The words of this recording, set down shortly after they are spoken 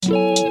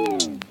Hello.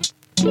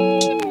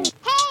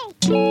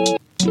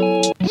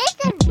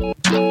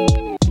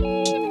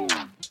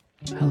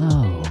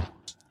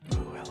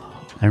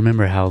 I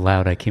remember how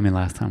loud I came in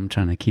last time. I'm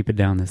trying to keep it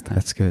down this time.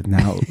 That's good.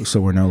 Now,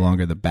 so we're no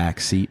longer the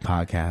backseat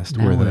podcast.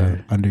 Now We're the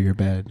we're- under your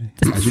bed.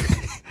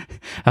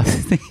 I was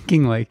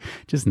thinking like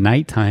just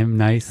nighttime,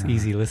 nice,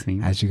 easy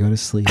listening. As you go to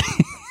sleep.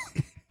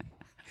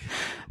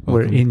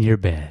 We're in your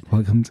bed.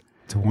 Welcome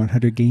to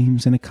 100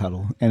 Games and a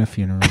Cuddle and a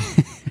Funeral.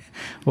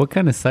 What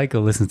kind of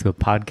psycho listens to a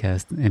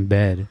podcast in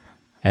bed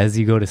as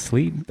you go to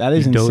sleep? That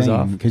is You doze insane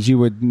off? because you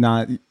would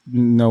not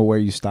know where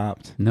you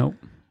stopped. Nope.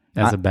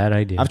 That's a bad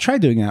idea. I've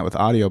tried doing that with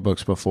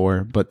audiobooks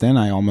before, but then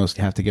I almost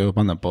have to give up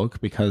on the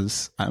book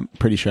because I'm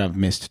pretty sure I've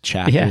missed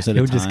chapters yeah, at a it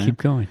would time. just keep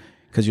going.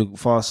 Because you'll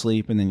fall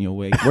asleep and then you'll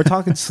wake. We're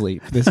talking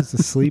sleep. This is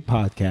a sleep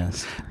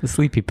podcast. The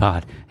Sleepy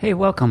Pod. Hey,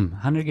 welcome.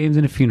 100 Games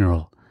and a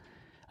Funeral.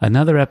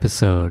 Another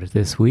episode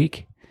this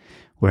week.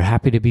 We're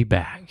happy to be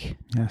back.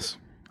 Yes.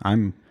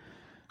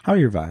 How are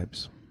your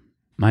vibes?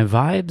 My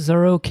vibes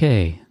are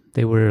okay.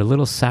 They were a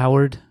little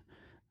soured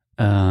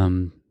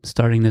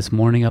starting this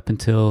morning up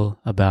until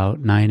about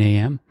 9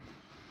 a.m.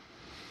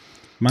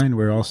 Mine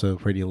were also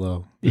pretty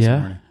low this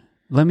morning.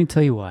 Let me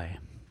tell you why.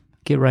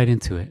 Get right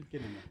into it.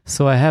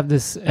 So I have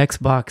this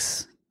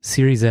Xbox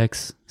Series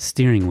X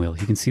steering wheel.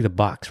 You can see the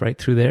box right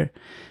through there.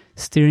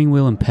 Steering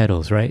wheel and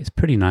pedals, right? It's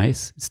pretty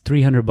nice. It's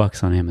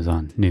 $300 on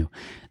Amazon, new.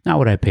 Not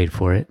what I paid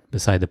for it,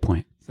 beside the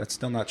point. That's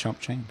still not chump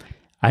change.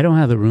 I don't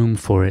have the room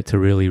for it to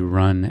really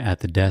run at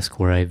the desk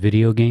where I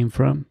video game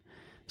from,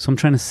 so I'm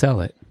trying to sell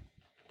it.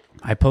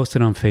 I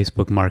posted on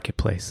Facebook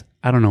Marketplace.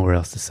 I don't know where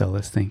else to sell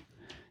this thing.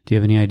 Do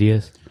you have any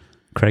ideas?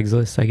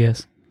 Craigslist, I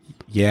guess?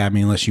 Yeah, I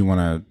mean, unless you want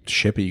to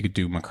ship it, you could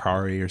do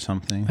Macari or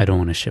something. I don't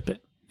want to ship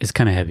it. It's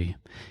kind of heavy.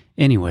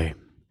 Anyway,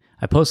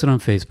 I posted on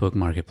Facebook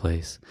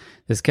Marketplace.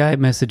 This guy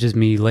messages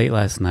me late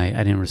last night.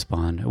 I didn't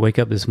respond. I wake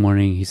up this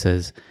morning. He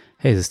says,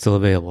 hey, is it still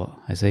available?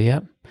 I say,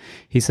 yep.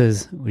 He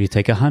says, will you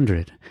take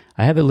 100?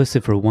 I have it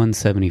listed for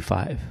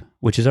 $175,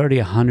 which is already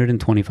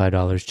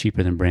 $125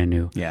 cheaper than brand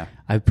new. Yeah.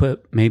 I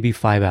put maybe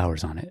 5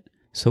 hours on it,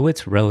 so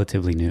it's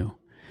relatively new.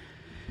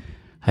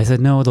 I said,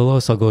 no, the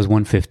lowest I'll go is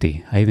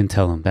 $150. I even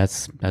tell him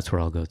that's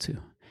where I'll go to.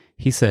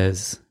 He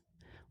says,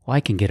 well, I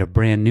can get a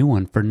brand new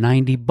one for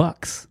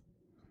 $90.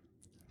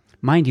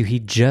 Mind you, he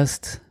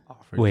just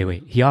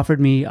wait. He offered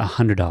me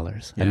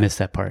 $100. Yeah. I missed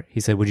that part. He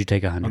said, would you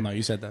take 100? Oh, no,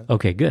 you said that.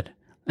 Okay, good.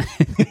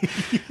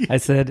 I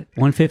said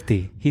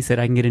 150. He said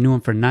I can get a new one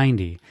for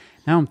 90.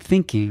 Now I'm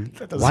thinking,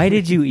 why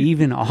did you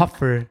even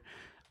offer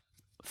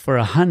for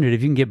 100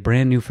 if you can get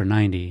brand new for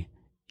 90?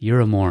 You're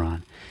a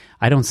moron.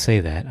 I don't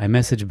say that. I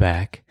message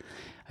back.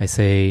 I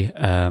say,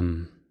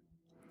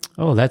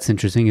 oh, that's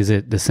interesting. Is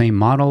it the same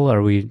model?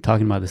 Are we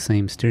talking about the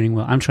same steering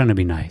wheel? I'm trying to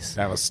be nice.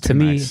 That was to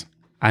nice. me.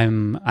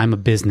 I'm a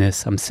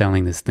business. I'm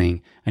selling this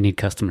thing. I need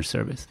customer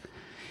service.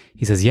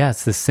 He says, yeah,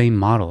 it's the same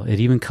model. It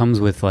even comes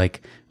with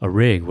like a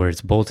rig where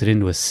it's bolted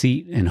into a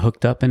seat and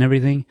hooked up and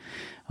everything.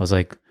 I was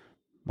like,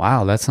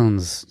 wow, that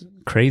sounds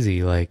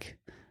crazy. Like,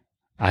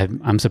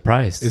 I'm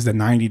surprised. Is the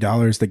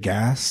 $90 the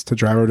gas to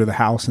drive over to the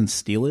house and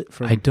steal it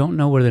from? I don't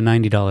know where the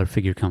 $90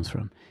 figure comes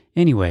from.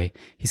 Anyway,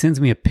 he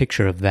sends me a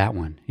picture of that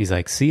one. He's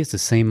like, see, it's the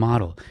same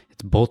model.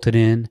 It's bolted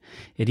in.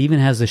 It even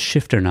has a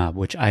shifter knob,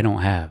 which I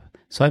don't have.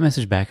 So I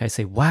message back. I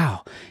say,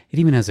 wow, it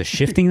even has a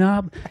shifting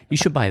knob? You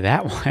should buy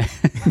that one.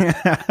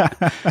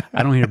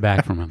 I don't hear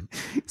back from him.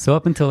 So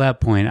up until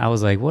that point, I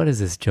was like, what is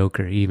this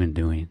joker even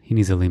doing? He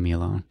needs to leave me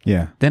alone.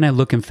 Yeah. Then I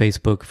look in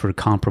Facebook for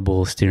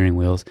comparable steering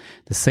wheels.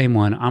 The same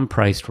one, I'm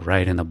priced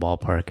right in the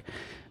ballpark.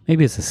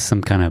 Maybe it's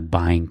some kind of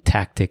buying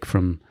tactic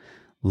from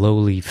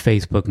lowly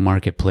Facebook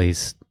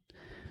Marketplace.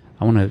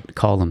 I want to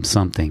call them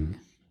something.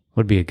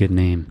 Would be a good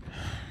name.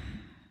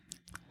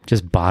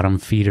 Just bottom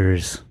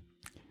feeders.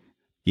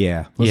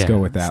 Yeah, let's go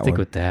with that stick one.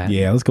 with that.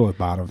 Yeah, let's go with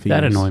bottom feeders.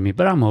 That annoyed me,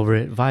 but I'm over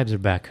it. Vibes are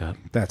back up.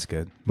 That's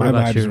good. What My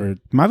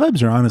about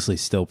vibes are honestly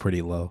still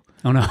pretty low.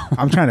 Oh, no.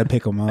 I'm trying to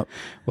pick them up.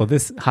 Well,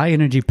 this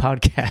high-energy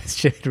podcast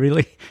should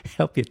really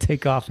help you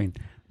take off and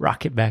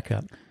rock it back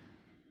up.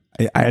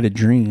 I had a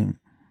dream.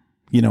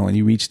 You know, when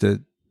you reach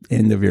the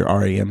end of your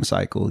REM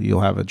cycle,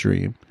 you'll have a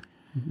dream.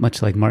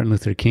 Much like Martin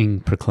Luther King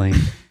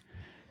proclaimed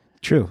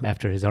True.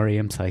 after his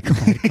REM cycle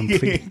had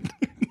completed.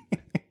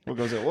 What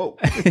goes it? Whoa.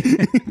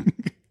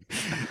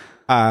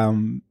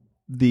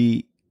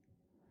 The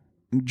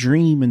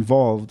dream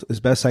involved, as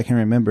best I can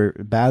remember,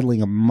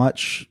 battling a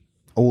much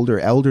older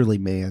elderly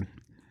man.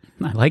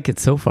 I like it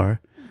so far.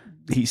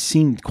 He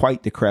seemed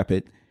quite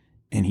decrepit,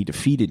 and he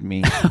defeated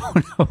me. Oh,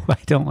 no, I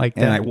don't like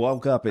that. And I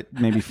woke up at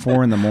maybe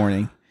 4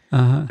 a.m.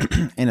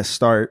 in a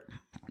start,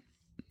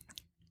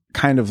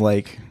 kind of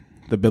like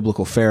the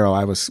biblical Pharaoh.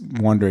 I was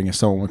wondering if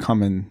someone would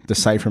come and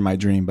decipher my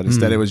dream, but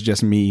instead it was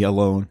just me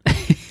alone.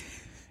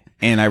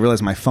 And I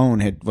realized my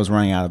phone was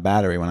running out of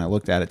battery when I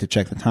looked at it to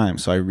check the time.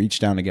 So I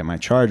reached down to get my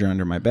charger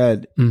under my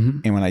bed.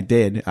 And when I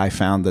did, I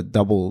found the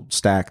double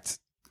stacked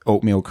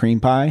oatmeal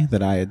cream pie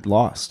that I had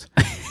lost.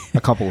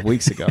 a couple of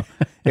weeks ago.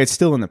 It's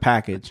still in the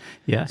package.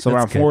 Yeah. So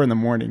around good. 4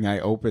 a.m, I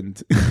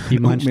opened You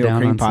munched oatmeal down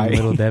cream on some pie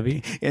Little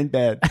Debbie. in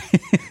bed,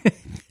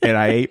 and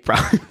I ate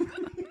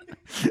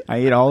I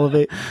ate all of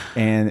it.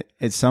 And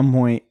at some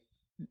point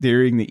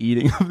during the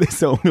eating of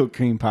this oatmeal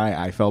cream pie,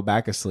 I fell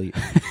back asleep.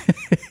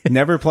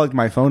 Never plugged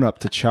my phone up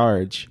to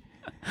charge,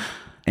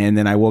 and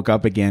then I woke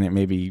up again at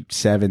maybe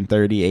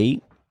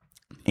 7:38.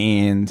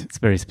 And It's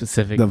very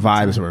specific. the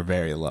vibes were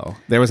very low.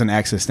 There was an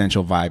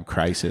existential vibe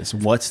crisis.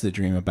 What's the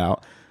dream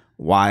about?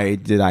 Why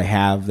did I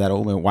have that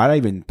oatmeal? Why did I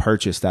even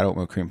purchase that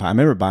oatmeal cream pie? I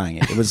remember buying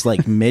it. It was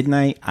like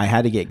midnight. I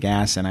had to get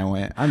gas, and I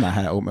went, I've not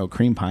had an oatmeal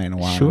cream pie in a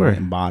while. Sure. I went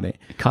and bought it.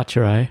 Caught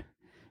your eye.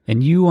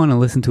 And you want to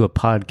listen to a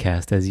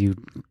podcast as you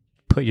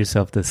put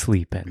yourself to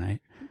sleep at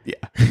night. Yeah.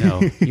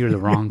 No, you're the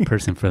wrong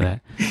person for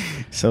that.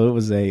 So it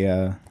was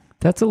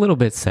That's a little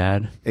bit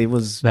sad, it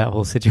was, that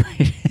whole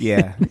situation.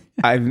 yeah.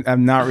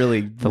 I'm not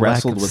really lack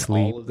wrestled of with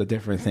sleep. all of the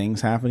different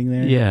things happening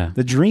there. Yeah.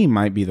 The dream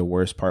might be the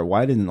worst part.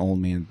 Why didn't old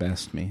man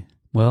best me?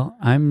 Well,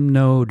 I'm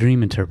no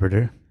dream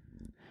interpreter,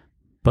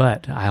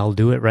 but I'll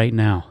do it right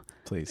now.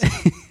 Please.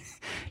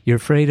 You're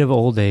afraid of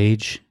old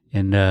age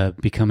and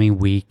becoming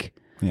weak,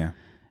 Yeah.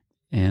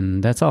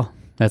 and that's all.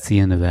 That's the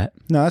end of that.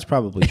 No, that's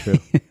probably true.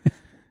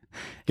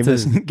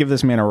 Give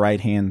this man a right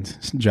hand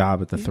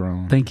job at the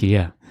throne. Thank you.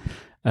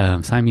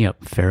 Yeah. Sign me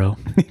up, Pharaoh.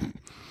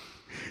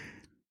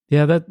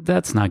 Yeah,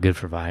 that's not good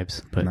for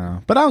vibes, but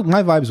No, but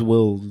my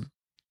vibes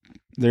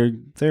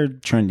they're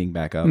trending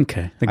back up.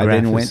 okay. The I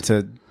then graph went is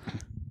to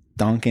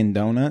Dunkin'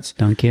 Donuts,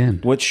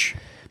 Dunkin'. which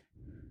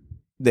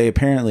they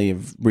apparently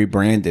have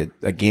rebranded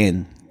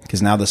again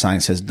because now the sign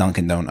says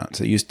Dunkin'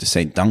 Donuts. It used to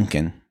say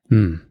Dunkin'.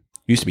 It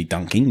used to be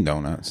Dunkin'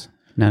 Donuts,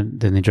 Now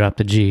then they dropped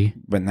the G.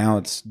 but now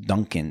it's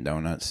Dunkin'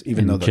 Donuts.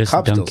 Even And though the just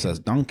cup still Dunkin'. says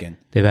Dunkin',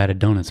 They've added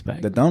donuts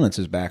back. the donuts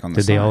is back on the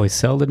Did sign. they always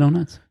sell the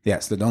donuts?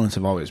 Yes, the donuts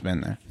have always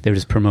been there. They were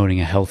just promoting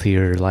a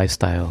healthier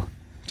lifestyle.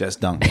 Just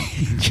Dunkin'.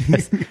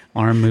 Just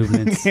arm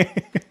movements.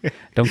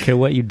 Don't care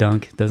what you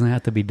dunk. It doesn't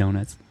have to be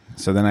donuts.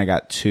 So then I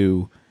got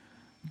 2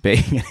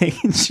 bacon, egg,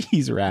 and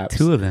cheese wraps.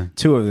 2 of them.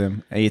 2 of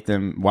them. I ate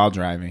them while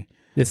driving.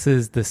 This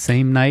is the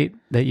same night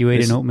that you ate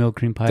This- an oatmeal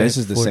cream pie. This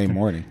at is the 4:30? same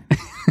morning.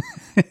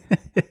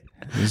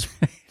 This is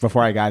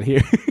before I got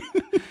here.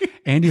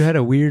 And you had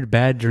a weird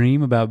bad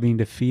dream about being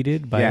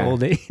defeated by Yeah.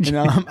 old age. You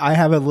know, I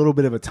have a little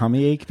bit of a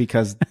tummy ache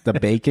because the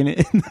bacon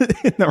in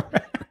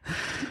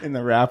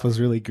the wrap was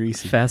really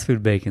greasy. Fast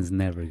food bacon's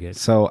never good.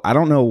 So I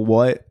don't know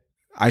what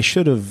I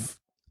should have.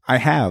 I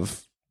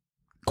have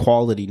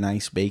quality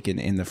nice bacon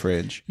in the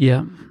fridge,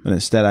 Yeah. but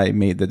instead I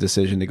made the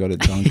decision to go to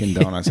Dunkin'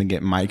 Donuts and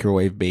get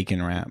microwave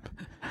bacon wrap.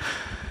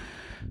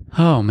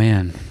 Oh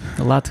man,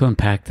 a lot to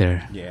unpack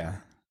there. Yeah.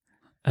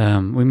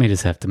 We may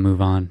just have to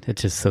move on.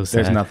 It's just so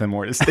sad. There's nothing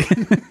more to say.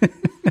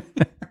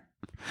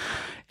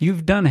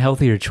 You've done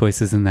healthier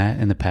choices than that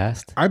in the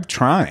past. I'm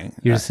trying.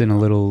 You're just in a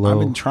little low.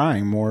 I've been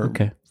trying more.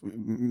 Okay.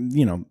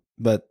 You know,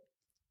 but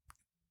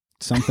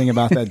something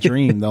about that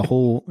dream, the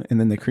whole, and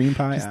then the cream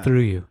pie. Just threw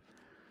you.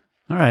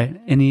 All right.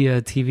 Any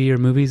TV or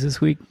movies this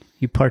week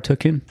you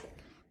partook in?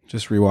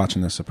 Just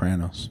rewatching The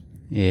Sopranos.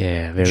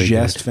 Yeah, very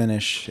Just good.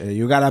 finished.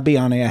 You gotta be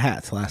on your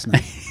hat last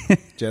night.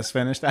 Just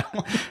finished that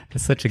one.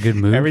 It's such a good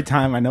move. Every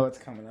time I know it's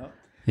coming up.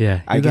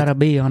 Yeah, I you get- gotta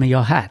be on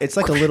your hat. It's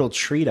like a little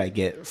treat I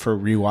get for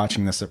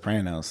rewatching The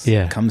Sopranos.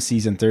 Yeah. Come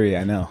season 3,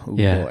 I know. Ooh,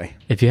 Yeah. boy.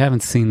 If you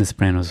haven't seen The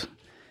Sopranos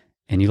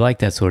and you like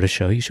that sort of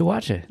show, you should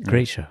watch it.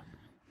 Great show.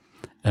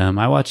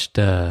 I watched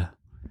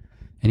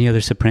any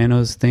other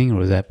Sopranos thing, or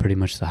was that pretty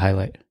much the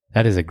highlight?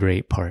 That is a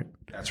great part.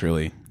 That's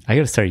really. I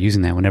got to start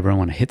using that whenever I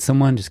want to hit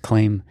someone. Just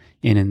claim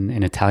in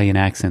an Italian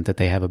accent that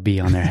they have a B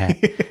on their hat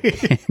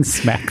and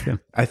smack them.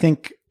 I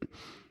think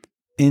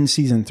in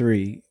season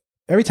 3,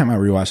 every time I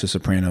rewatch The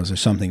Sopranos, there's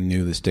something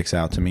new that sticks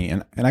out to me.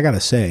 And I gotta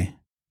say,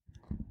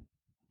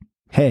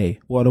 hey,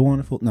 what a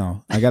wonderful.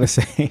 No, I gotta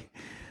say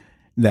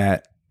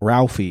that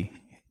Ralphie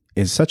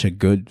is such a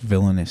good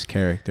villainous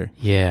character.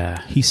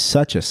 Yeah, He's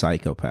such a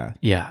psychopath,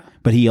 yeah.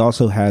 but he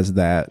also has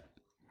that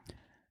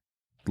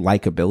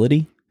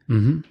likability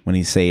Mm-hmm. when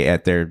he's say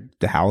at the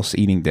house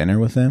eating dinner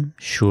with them.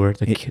 Sure,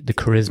 the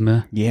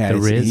charisma. Yeah, the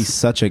riz. he's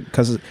such a,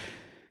 because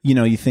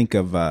you think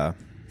of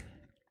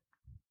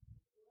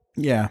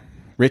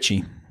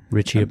Richie,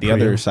 Richie the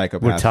other Aprile.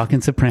 psychopath. We're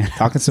talking Sopranos.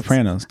 Talking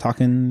Sopranos,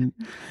 talking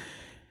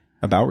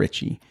about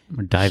Richie.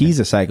 We're diving. He's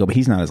a psycho, but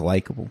he's not as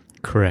likable.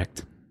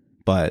 Correct.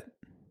 But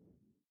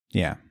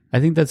yeah, I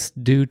think that's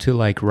due to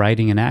like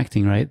writing and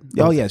acting, right?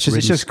 oh yeah, it's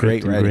Written just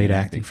great script and writing, great and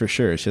acting for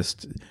sure. It's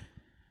just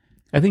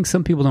I think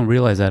some people don't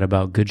realize that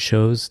about good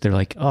shows. They're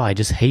like, oh, I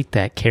just hate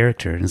that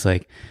character. And it's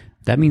like,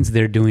 that means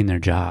they're doing their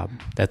job.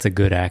 That's a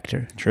good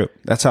actor. true.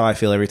 That's how I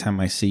feel every time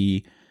I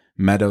see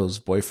Meadows'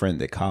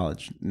 boyfriend at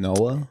college,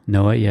 Noah.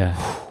 Noah, yeah.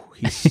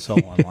 He's so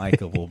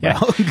unlikable, bro. Yeah.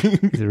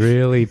 He's a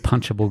really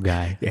punchable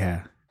guy.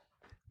 Yeah.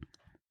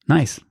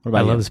 Nice. What about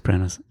I love you? The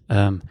Sopranos.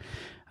 I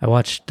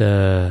watched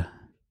Doc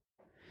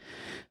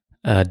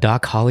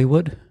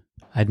Hollywood.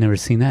 I'd never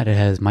seen that. It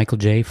has Michael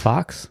J.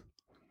 Fox.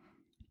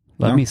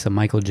 Love No. me some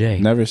Michael J.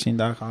 Never seen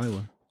Doc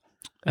Hollywood.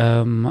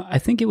 I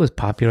think it was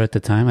popular at the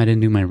time. I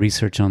didn't do my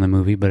research on the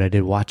movie, but I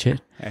did watch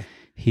it. Hey.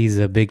 He's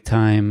a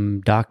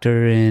big-time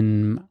doctor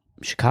in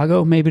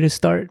Chicago, maybe to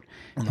start.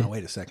 Oh, no,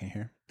 wait a second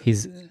here.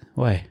 He's,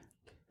 why?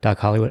 Doc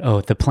Hollywood?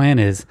 Oh, the plan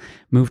is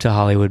move to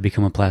Hollywood,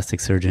 become a plastic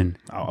surgeon,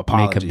 make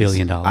 $1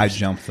 billion. I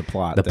jumped the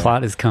plot. The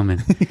plot is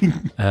coming.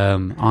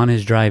 On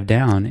his drive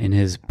down in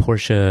his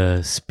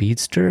Porsche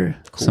Speedster,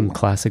 some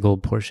classic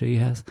old Porsche he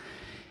has,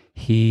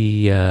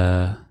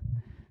 I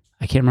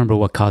can't remember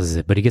what causes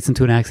it, but he gets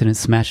into an accident,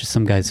 smashes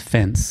some guy's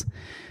fence.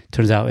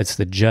 Turns out it's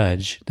the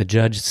judge. The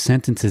judge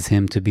sentences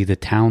him to be the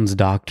town's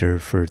doctor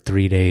for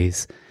 3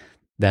 days.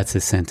 That's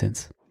his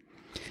sentence.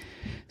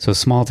 So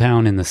small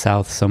town in the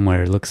South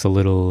somewhere, looks a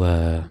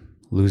little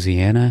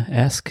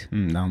Louisiana-esque.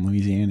 Not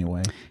Louisiana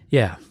way.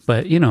 Yeah,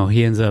 but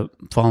he ends up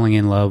falling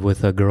in love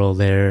with a girl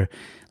there,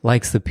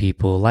 likes the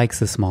people, likes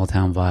the small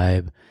town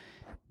vibe,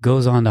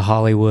 goes on to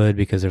Hollywood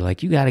because they're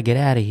like, you got to get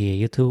out of here.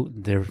 You're too.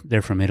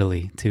 They're from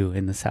Italy too,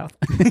 in the South.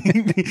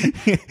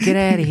 Get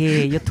out of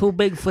here. You're too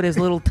big for this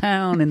little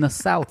town in the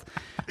South.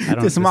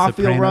 This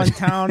mafia-run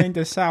town in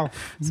the South.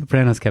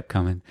 Sopranos kept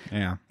coming.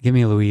 Yeah, give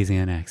me a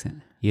Louisiana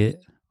accent. Yeah.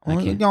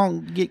 You're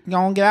gonna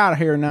get out of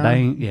here now.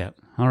 Yeah.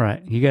 All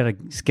right. You got to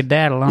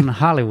skedaddle on to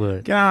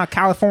Hollywood. Get out of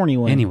California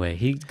way. Anyway,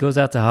 he goes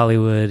out to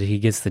Hollywood. He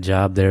gets the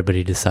job there, but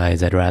he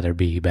decides I'd rather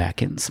be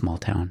back in small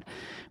town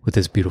with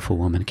this beautiful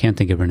woman. Can't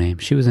think of her name.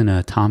 She was in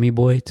a Tommy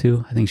Boy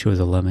too. I think she was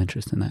a love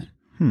interest in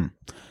that.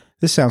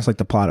 This sounds like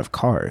the plot of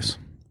Cars.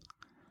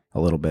 A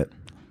little bit.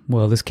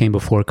 Well, this came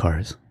before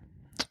Cars.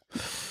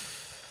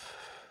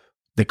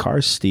 Did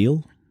Cars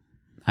steal?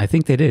 I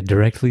think they did.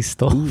 Directly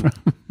stole from.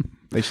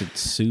 They should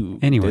sue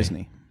anyway,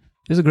 Disney.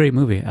 It was a great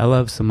movie. I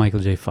love some Michael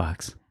J.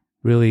 Fox.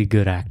 Really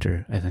good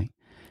actor, I think.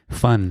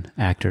 Fun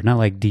actor. Not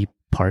like deep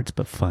parts,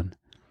 but fun.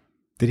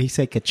 Did he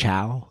say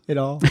ka-chow at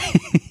all?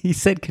 He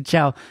said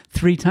ka-chow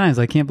 3 times.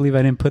 I can't believe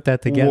I didn't put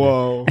that together.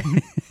 Whoa.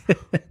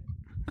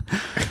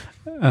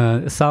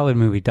 A solid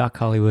movie. Doc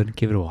Hollywood.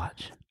 Give it a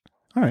watch.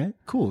 All right.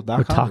 Cool.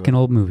 We're talking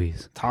old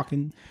movies.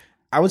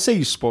 I would say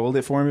you spoiled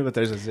it for me, but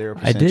there's a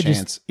 0% I did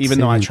chance. Even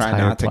though I try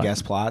not to plot.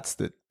 guess plots,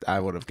 that I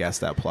would have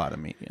guessed that plot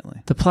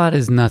immediately. The plot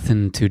is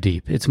nothing too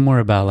deep. It's more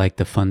about like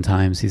the fun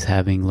times he's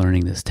having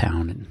learning this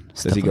town and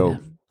stuff. Does he like go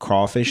that.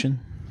 crawfishing?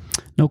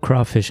 No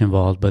crawfish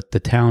involved, but the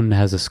town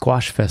has a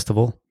squash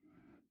festival,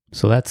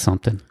 so that's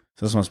something.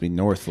 So this must be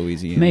North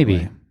Louisiana. Maybe.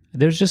 Way.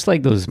 There's just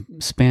like those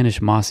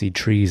Spanish mossy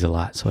trees a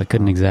lot, so I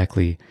couldn't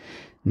exactly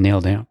nail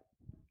down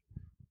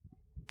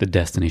the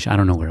destination. I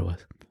don't know where it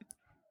was.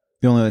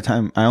 The only other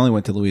time, I only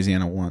went to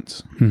Louisiana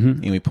once,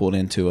 and we pulled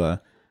into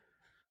a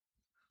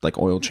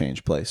oil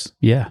change place.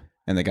 Yeah.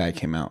 And the guy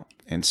came out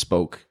and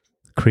spoke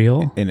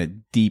Creole in a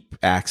deep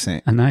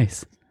accent.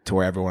 Nice. To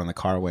where everyone in the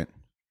car went.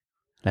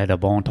 Let a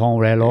bon ton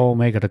relo,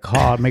 make it a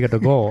car, make it a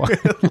go.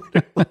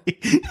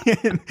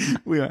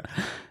 We went,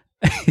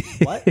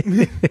 what?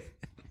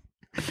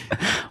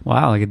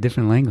 Wow, like a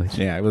different language.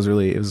 Yeah, it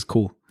was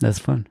cool. That's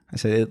fun. I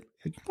said,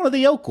 one of the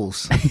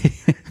yokels.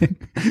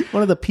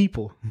 One of the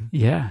people.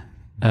 Yeah.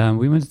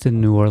 We went to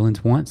New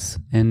Orleans once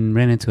and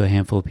ran into a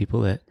handful of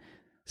people that,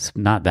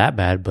 not that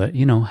bad, but,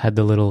 had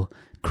the little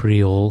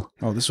Creole.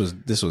 Oh, this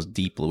was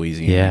deep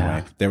Louisiana.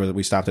 Yeah. Right?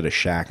 We stopped at a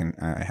shack and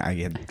I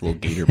had little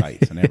gator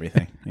bites and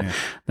everything. Yeah.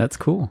 That's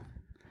cool.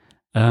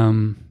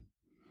 One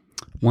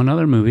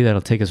other movie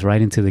that'll take us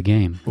right into the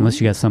game,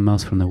 unless you got something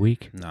else from the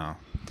week. No.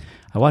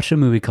 I watched a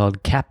movie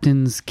called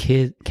Captain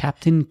Kids.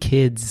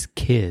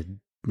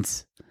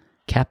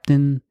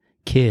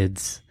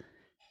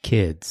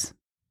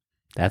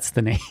 That's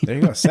the name. There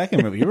you go.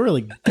 Second movie. You're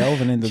really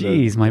delving into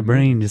Jeez, my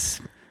brain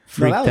just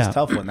freaked out. That was a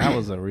tough one. That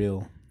was a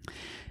real...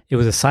 It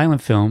was a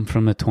silent film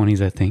from the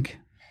 20s, I think.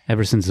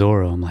 Ever since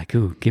Zorro, I'm like,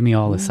 ooh, give me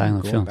all the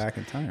silent films. Back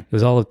in time. It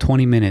was all of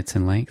 20 minutes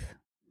in length.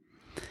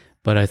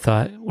 But I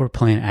thought, we're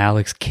playing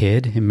Alex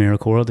Kidd in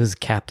Miracle World. This is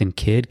Captain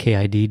Kidd,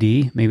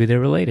 Kidd. Maybe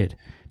they're related.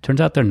 Turns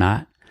out they're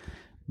not.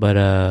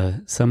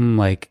 But some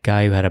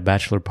guy who had a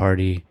bachelor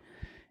party,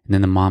 and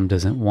then the mom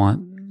doesn't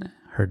want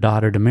her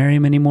daughter to marry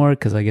him anymore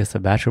because I guess the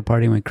bachelor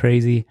party went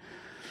crazy.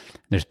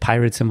 There's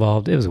pirates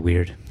involved. It was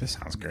weird. This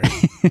sounds great.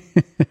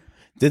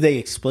 Did they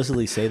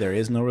explicitly say there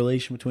is no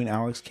relation between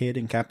Alex Kidd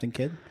and Captain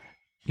Kidd?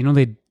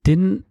 They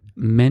didn't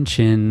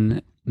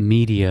mention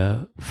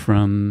media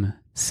from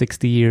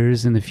 60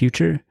 years in the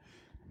future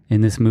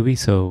in this movie,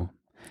 so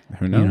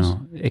who knows?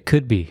 It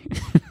could be.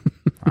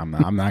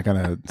 I'm not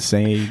gonna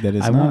say that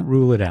it's I won't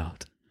rule it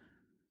out.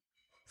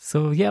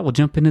 So yeah, we'll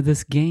jump into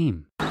this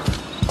game.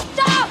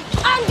 Stop!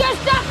 I'm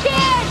just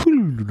a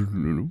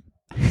kid!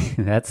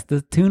 That's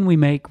the tune we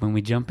make when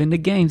we jump into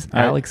games. All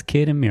right. Alex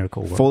Kidd and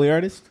Miracle World. Foley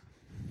artist?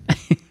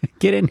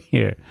 Get in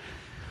here.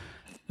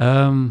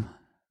 So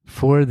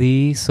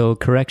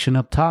correction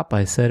up top,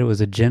 I said it was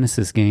a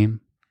Genesis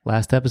game.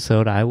 Last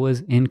episode, I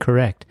was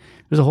incorrect.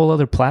 There's a whole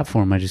other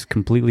platform I just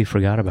completely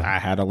forgot about. I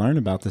had to learn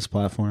about this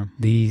platform.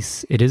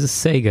 It is a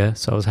Sega,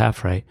 so I was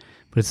half right,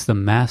 but it's the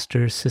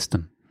Master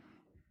System.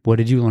 What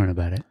did you learn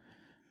about it?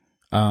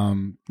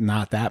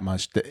 Not that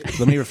much.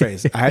 Let me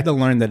rephrase. I had to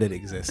learn that it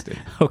existed.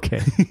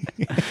 Okay.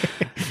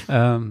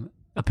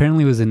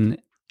 Apparently, it was an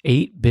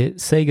 8-bit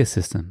Sega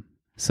system.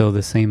 So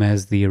the same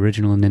as the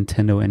original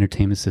Nintendo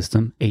Entertainment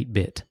System,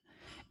 8-bit.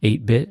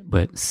 8-bit,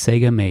 but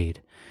Sega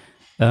made.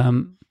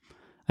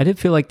 I did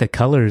feel like the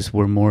colors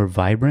were more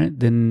vibrant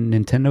than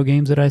Nintendo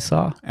games that I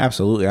saw.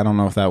 Absolutely. I don't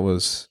know if that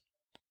was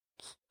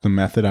the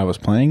method I was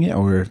playing it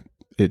or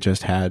it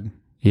just had.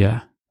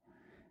 Yeah.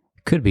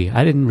 Could be.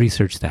 I didn't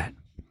research that.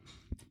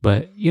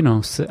 But,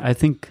 so I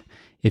think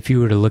if you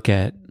were to look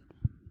at,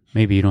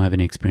 maybe you don't have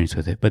any experience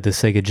with it, but the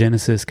Sega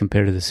Genesis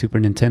compared to the Super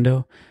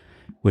Nintendo,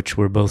 which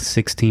were both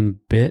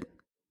 16-bit,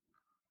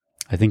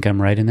 I think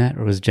I'm right in that,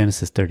 or was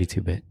Genesis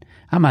 32-bit?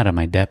 I'm out of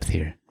my depth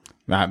here.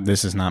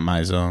 This is not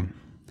my zone.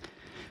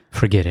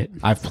 Forget it.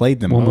 I've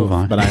played them We'll both, move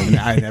on. but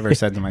I never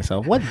said to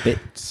myself, what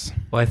bits?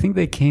 Well, I think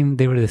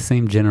they were the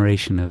same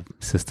generation of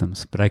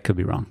systems, but I could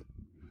be wrong.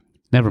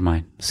 Never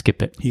mind.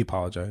 Skip it. He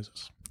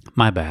apologizes.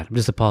 My bad. I'm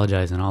just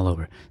apologizing all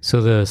over.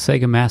 So the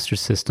Sega Master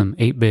System,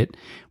 8-bit,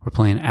 we're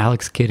playing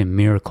Alex Kidd and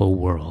Miracle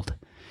World.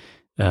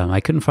 I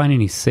couldn't find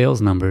any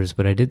sales numbers,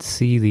 but I did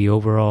see the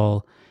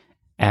overall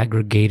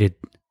aggregated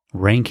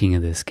ranking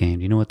of this game.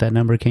 Do you know what that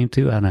number came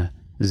to on a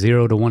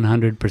 0 to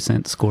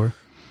 100% score?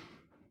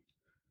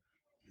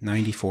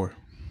 94.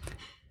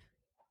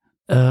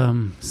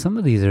 Some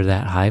of these are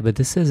that high, but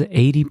this says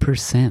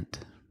 80%.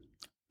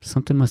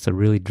 Something must have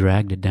really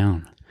dragged it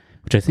down,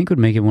 which I think would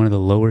make it one of the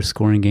lower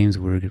scoring games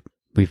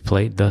we've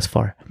played thus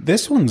far.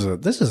 This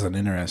is an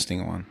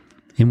interesting one.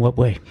 In what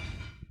way?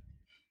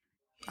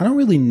 I don't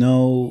really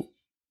know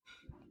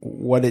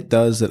what it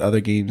does that other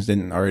games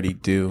didn't already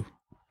do.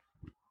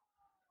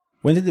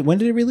 When did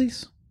it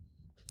release?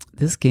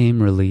 This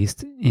game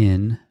released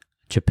in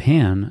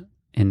Japan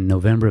in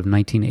November of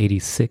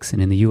 1986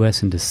 and in the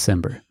US in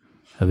December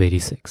of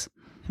 86.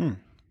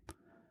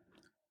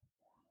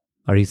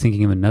 Are you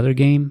thinking of another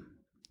game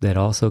that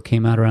also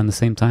came out around the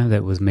same time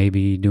that was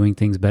maybe doing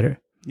things better?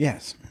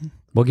 Yes.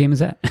 What game is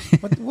that?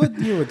 What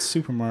year would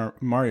Super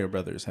Mario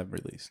Brothers have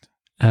released?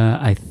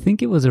 I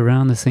think it was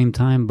around the same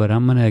time, but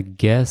I'm going to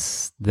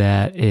guess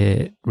that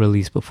it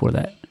released before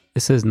that.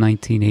 It says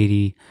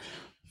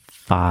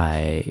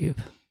 1985.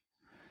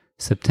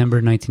 September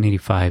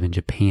 1985 in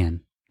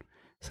Japan.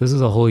 So this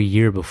is a whole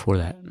year before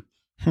that.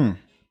 I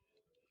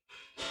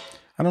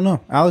don't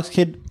know. Alex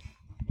Kidd,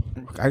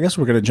 I guess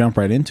we're going to jump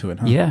right into it,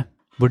 huh? Yeah,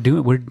 we're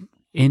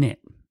in it.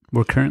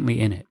 We're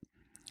currently in it.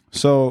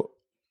 So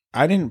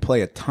I didn't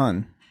play a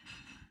ton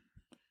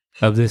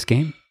Of this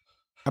game?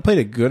 I played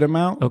a good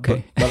amount.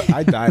 Okay. But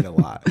I died a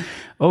lot.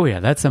 Oh yeah,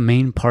 that's a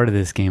main part of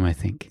this game, I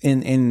think.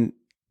 And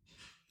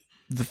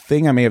the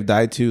thing I may have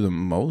died to the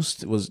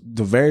most was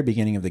the very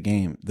beginning of the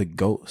game, the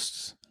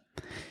ghosts.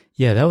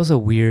 Yeah, that was a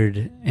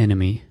weird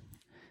enemy.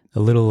 A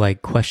little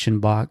like question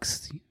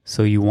box.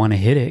 So you want to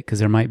hit it because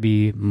there might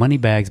be money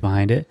bags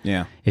behind it.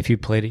 Yeah. If you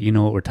played it, you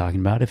know what we're talking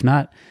about. If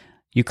not,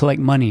 you collect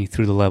money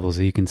through the levels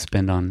that you can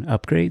spend on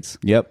upgrades.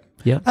 Yep.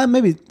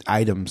 Maybe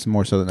items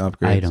more so than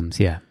upgrades. items,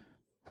 yeah.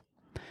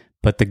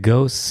 But the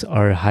ghosts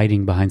are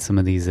hiding behind some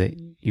of these that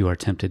you are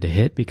tempted to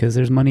hit because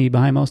there's money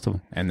behind most of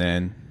them. And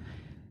then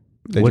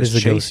they What just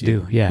does the chase ghost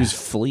you. do? Yeah. You just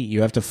flee.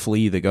 You have to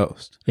flee the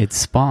ghost. It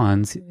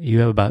spawns.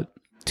 You have about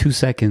 2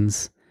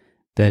 seconds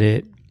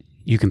that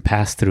you can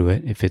pass through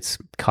it if it's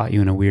caught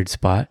you in a weird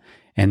spot,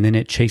 and then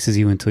it chases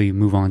you until you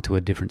move on to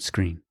a different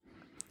screen.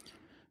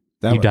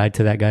 You died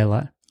to that guy a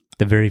lot?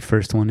 The very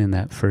first one in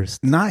that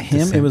first... Not him.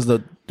 descent. It was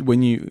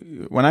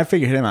when I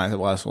figured him out, I said,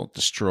 well, this won't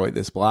destroy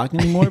this block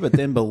anymore. But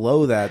then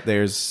below that,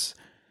 there's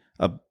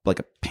a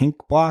pink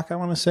block, I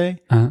want to say.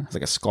 It's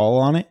like a skull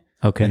on it.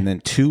 Okay. And then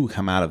 2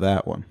 come out of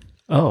that one.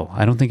 Oh,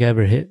 I don't think I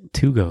ever hit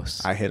 2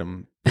 ghosts. I hit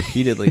them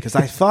repeatedly because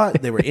I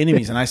thought they were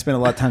enemies, and I spent a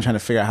lot of time trying to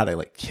figure out how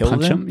to kill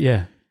Punch them. them?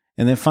 Yeah.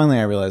 And then finally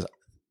I realized,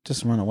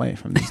 just run away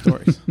from these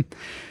doors.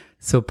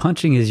 So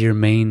punching is your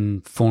main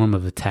form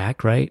of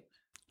attack, right?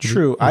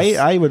 True.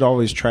 I would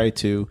always try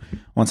to,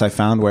 once I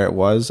found where it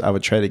was, I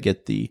would try to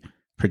get the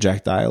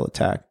projectile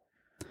attack.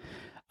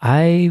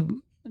 I,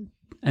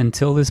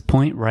 until this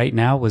point right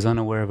now, was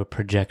unaware of a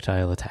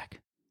projectile attack.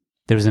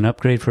 There was an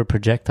upgrade for a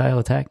projectile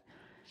attack?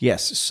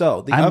 Yes.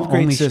 So the I'm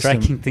upgrade only system...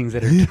 striking things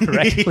that are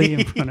directly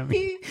in front of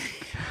me.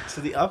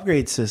 So the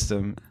upgrade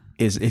system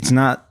it's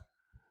not...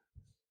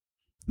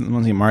 I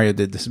don't think Mario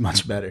did this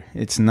much better.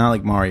 It's not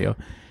like Mario.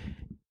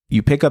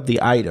 You pick up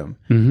the item,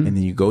 and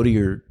then you go to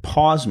your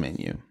pause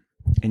menu,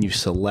 and you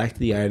select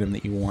the item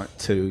that you want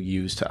to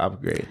use to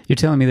upgrade. You're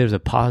telling me there's a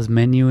pause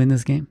menu in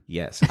this game?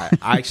 Yes. I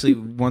actually,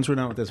 once we're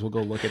done with this, we'll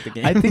go look at the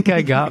game. I think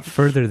I got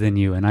further than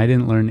you, and I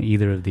didn't learn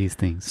either of these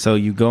things. So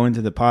you go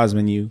into the pause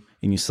menu,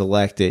 and you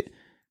select it,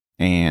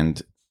 and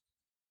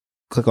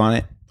click on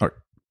it, or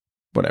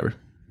whatever.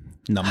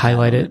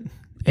 Highlight it,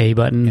 A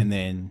button. and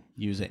then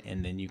use it,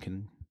 and then you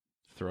can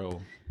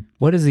throw...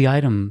 What is the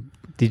item?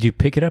 Did you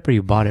pick it up or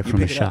you bought it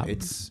from a shop?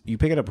 You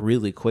pick it up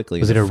really quickly.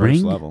 Was at it the a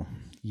first ring? level.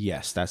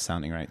 Yes, that's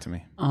sounding right to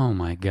me. Oh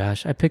my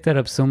gosh. I picked that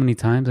up so many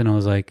times and I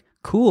was like,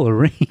 cool, a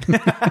ring.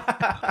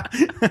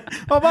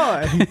 Oh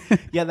boy.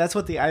 Yeah, that's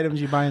what the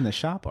items you buy in the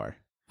shop are.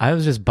 I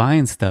was just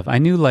buying stuff. I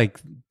knew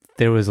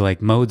there was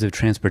modes of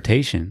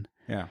transportation.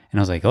 Yeah. And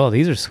I was like, oh,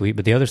 these are sweet.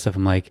 But the other stuff,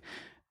 I'm like,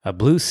 a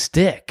blue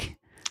stick.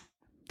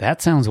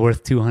 That sounds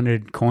worth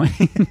 200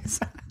 coins.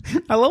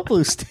 I love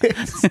blue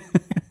sticks.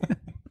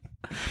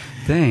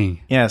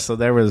 Dang. Yeah, so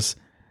those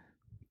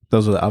were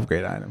the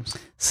upgrade items.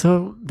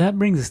 So that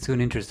brings us to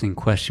an interesting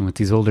question with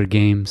these older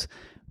games.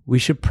 We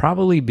should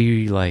probably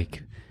be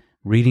like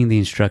reading the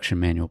instruction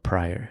manual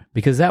prior,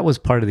 because that was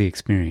part of the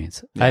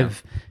experience. Yeah.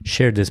 I've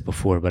shared this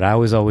before, but I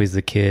was always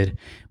the kid.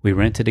 We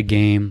rented a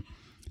game.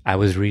 I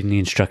was reading the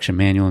instruction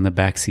manual in the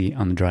backseat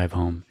on the drive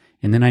home,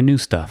 and then I knew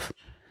stuff.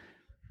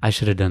 I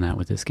should have done that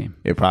with this game.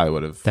 It probably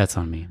would have. That's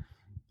on me.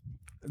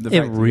 The It fact that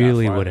you got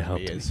really farther would have than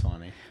me helped is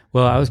funny.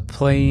 Well, I was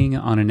playing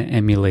on an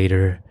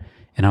emulator,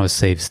 and I was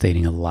save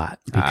stating a lot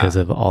because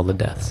of all the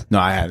deaths. No,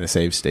 I had a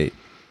save state.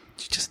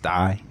 Did you just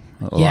die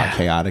a Yeah. lot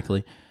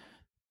chaotically?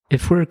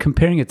 If we're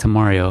comparing it to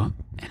Mario,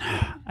 and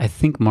I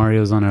think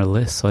Mario's on our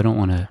list, so I don't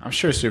want to. I'm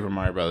sure Super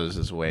Mario Brothers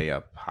is way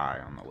up high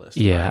on the list.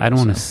 Yeah, right? I don't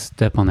want to So-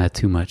 step on that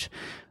too much.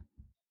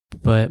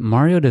 But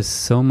Mario does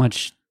so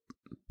much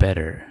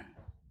better,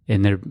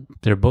 and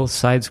they're both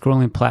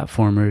side-scrolling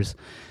platformers.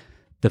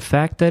 The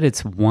fact that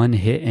it's one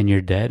hit and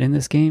you're dead in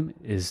this game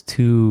is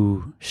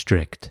too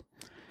strict.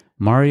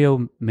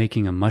 Mario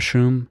making a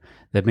mushroom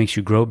that makes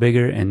you grow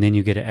bigger, and then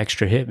you get an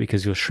extra hit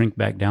because you'll shrink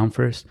back down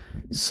first.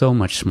 So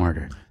much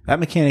smarter. That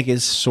mechanic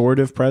is sort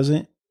of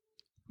present.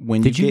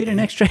 When Did you get an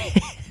extra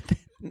hit?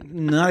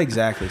 Not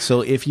exactly.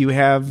 So if you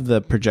have the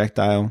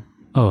projectile,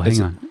 Oh,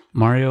 hang on.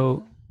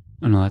 Mario.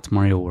 Oh, no, that's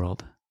Mario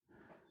World.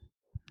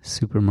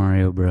 Super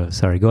Mario Bros.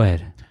 Sorry, go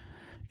ahead.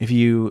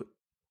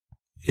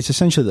 it's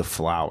essentially the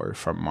flower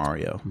from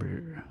Mario.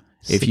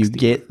 If you 60.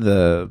 get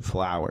the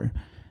flower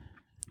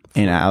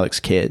in Alex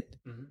Kit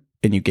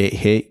and you get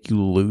hit,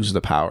 you lose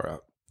the power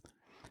up.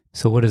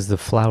 So what is the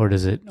flower?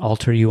 Does it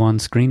alter you on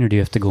screen, or do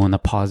you have to go in the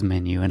pause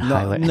menu and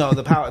highlight? No,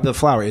 the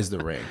flower is the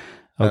ring.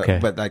 Okay.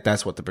 But like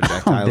that's what the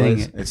projectile dang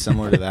is. it. It's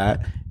similar to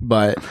that.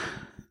 But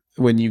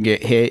when you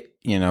get hit,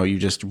 you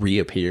just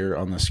reappear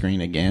on the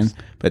screen again.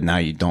 But now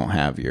you don't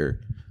have your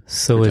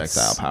So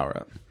projectile it's power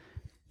up.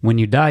 when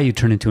you die, you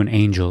turn into an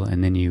angel,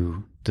 and then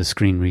the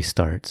screen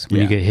restarts. When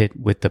you Yeah. get hit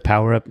with the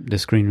power up, the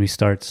screen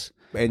restarts,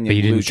 And but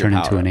you didn't lose your turn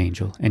into power an up.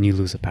 angel, and you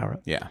lose a power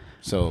up. Yeah.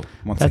 So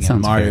once That again,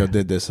 sounds Mario fair.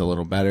 did this a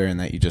little better in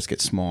that you just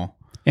get small.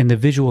 And the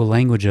visual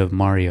language of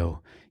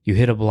Mario, you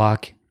hit a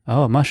block.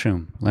 Oh, a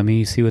mushroom. Let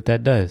me see what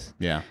that does.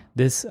 Yeah.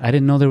 I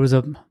didn't know there was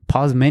a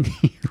pause menu.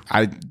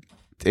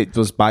 It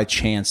was by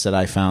chance that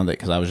I found it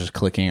because I was just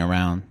clicking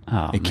around.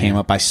 Oh, It came man.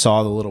 up. I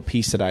saw the little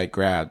piece that I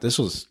grabbed. This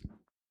was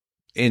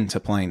into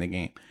playing the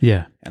game.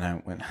 Yeah. And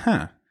I went,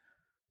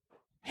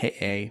 hit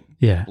A,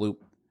 Yeah. bloop.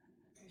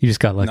 You just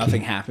got lucky.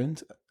 Nothing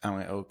happened. I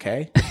went,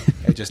 okay.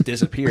 It just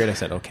disappeared. I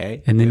said,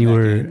 okay. And then Went you back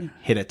were- in,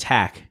 hit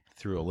attack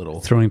through a little.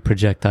 Throwing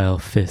projectile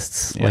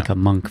fists Yeah. like a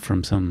monk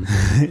from some.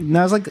 No,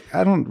 I was like,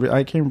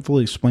 I can't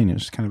fully explain it.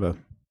 It's just kind of a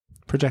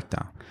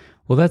projectile.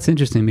 Well, that's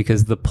interesting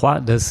because the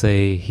plot does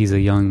say he's a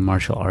young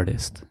martial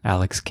artist.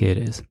 Alex Kidd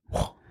is.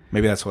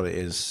 Maybe that's what it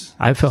is.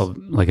 I felt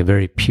like a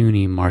very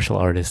puny martial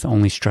artist,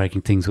 only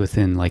striking things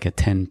within like a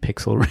 10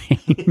 pixel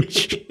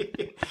range.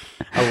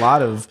 A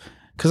lot of,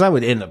 because I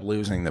would end up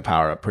losing the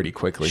power up pretty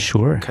quickly.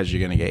 Sure. Because you're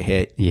going to get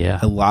hit. Yeah.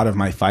 A lot of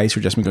my fights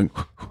were just me going,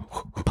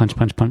 Punch,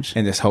 punch, punch.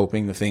 and just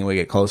hoping the thing would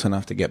get close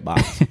enough to get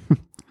boxed.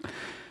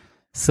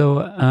 So,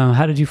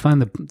 how did you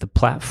find the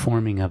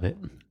platforming of it?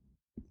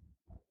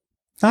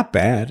 Not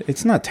bad.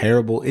 It's not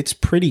terrible. It's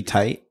pretty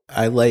tight.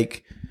 I feel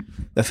like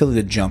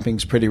the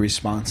jumping's pretty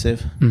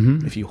responsive.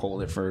 Mm-hmm. If you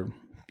hold it for a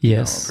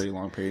Yes. pretty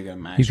long period, you got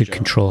a max You could jump.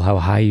 control how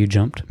high you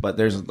jumped. But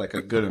there's like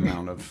a good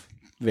amount of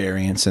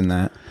variance in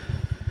that.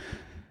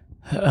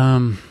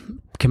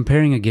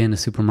 Comparing again to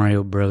Super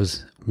Mario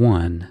Bros.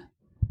 1,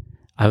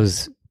 I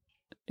was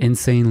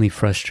insanely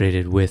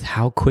frustrated with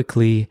how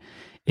quickly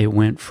it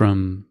went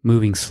from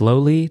moving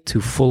slowly to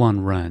full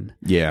on run.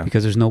 Yeah.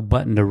 Because there's no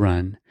button to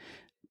run.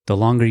 The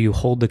longer you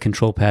hold the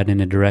control pad in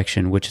a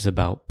direction, which is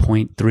about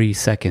 0.3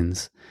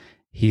 seconds,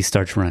 he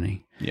starts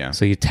running. Yeah.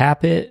 So you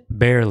tap it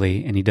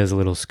barely, and he does a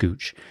little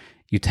scooch.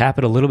 You tap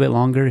it a little bit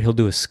longer, he'll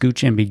do a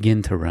scooch and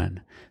begin to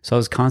run. So I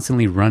was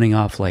constantly running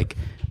off like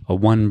a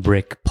one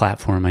brick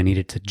platform I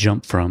needed to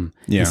jump from.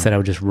 Yeah. Instead, I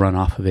would just run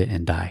off of it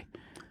and die.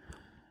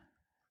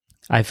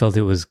 I felt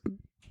it was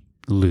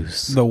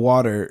loose. The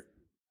water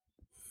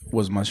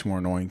was much more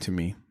annoying to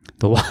me.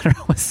 The water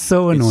was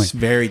so annoying. It's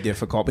very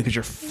difficult because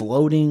you're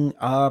floating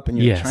up and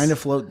you're Yes. trying to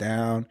float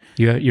down.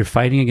 You're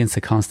fighting against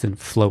a constant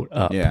float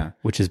up, Yeah.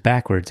 which is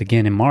backwards.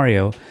 Again, in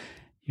Mario,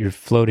 you're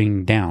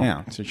floating down.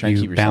 Yeah, so you're trying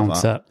to you keep yourself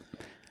bounce up.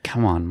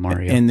 Come on,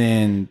 Mario. And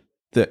then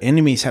the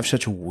enemies have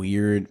such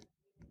weird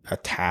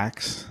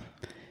attacks.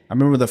 I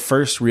remember the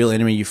first real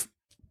enemy you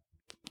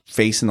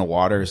face in the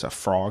water is a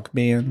frog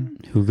man.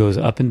 Who goes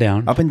up and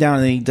down. Up and down,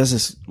 and then he does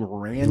this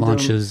random,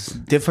 Launches.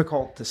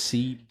 difficult to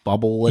see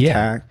bubble Yeah.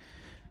 attack.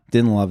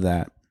 Didn't love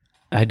that.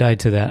 I died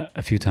to that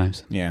a few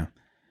times. Yeah.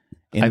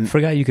 I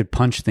forgot you could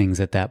punch things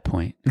at that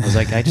point. I was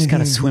like, I just got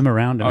to swim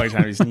around him. Oh, you're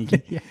trying to be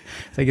sneaky. Yeah.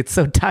 It's like, it's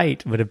so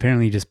tight, but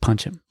apparently you just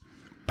punch him.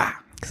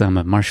 because I'm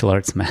a martial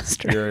arts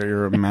master.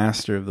 You're a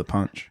master of the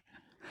punch.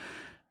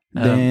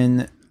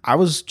 Then I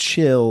was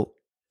chill.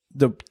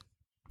 The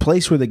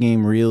place where the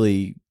game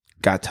really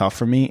got tough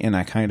for me, and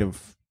I kind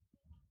of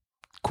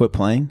quit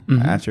playing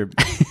after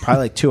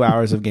probably like 2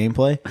 hours of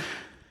gameplay,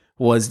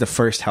 was the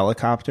first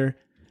helicopter.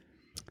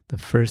 The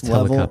first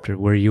level. helicopter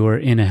where you were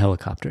in a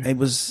helicopter. It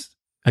was...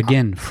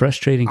 Again,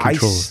 frustrating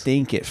controls. I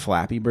stink at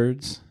Flappy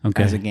Birds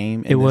Okay. as a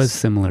game. It was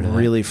similar to that.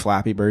 Really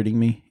Flappy Birding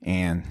me,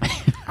 and I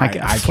I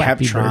got kept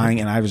Flappy trying,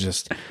 Bird. and I was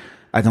just,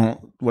 I don't,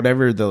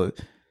 whatever the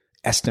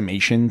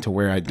estimation to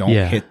where I don't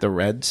Yeah. hit the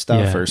red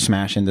stuff Yeah. or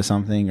smash into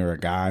something or a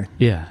guy,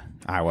 Yeah.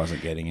 I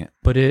wasn't getting it.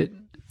 But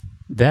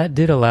that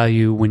did allow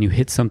you, when you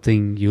hit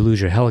something, you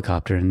lose your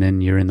helicopter and then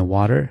you're in the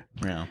water,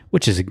 Yeah.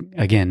 which is,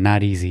 again,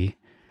 not easy.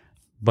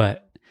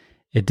 But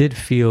it did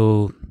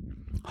feel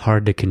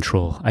hard to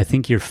control. I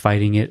think you're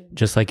fighting it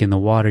just like in the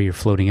water, you're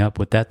floating up.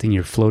 With that thing,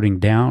 you're floating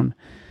down.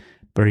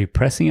 But are you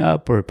pressing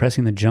up or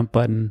pressing the jump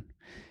button?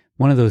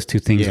 One of those two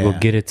things will Yeah.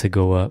 get it to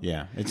go up.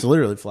 Yeah. It's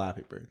literally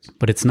Flappy Birds.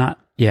 But it's not,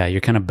 you're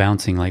kind of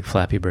bouncing like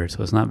Flappy Bird,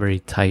 so it's not very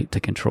tight to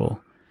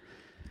control.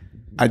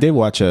 I did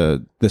watch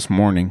this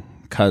morning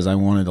because I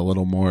wanted a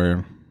little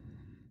more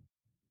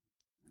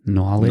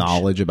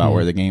knowledge about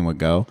where the game would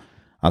go.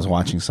 I was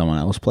watching someone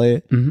else play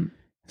it. Mm-hmm.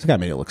 This guy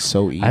made it look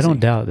so easy. I don't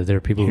doubt that there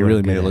are people He who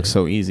really are made good it look at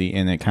so easy,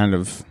 and it kind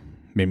of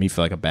made me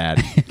feel like a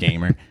bad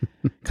gamer.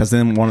 Because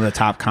then one of the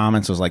top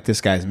comments was like, "This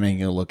guy's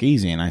making it look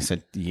easy," and I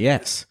said,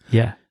 "Yes."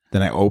 Yeah.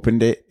 Then I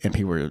opened it, and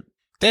people were,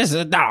 "This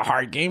is not a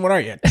hard game. What are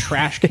you, a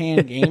trash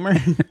can gamer?"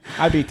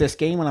 I beat this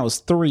game when I was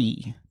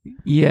 3.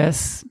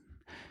 Yes.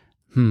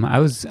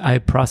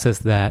 I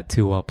processed that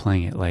too while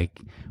playing it.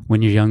 Like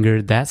when you're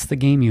younger, that's the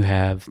game you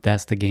have.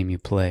 That's the game you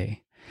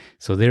play.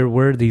 So there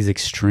were these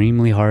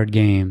extremely hard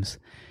games.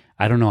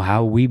 I don't know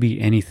how we beat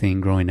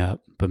anything growing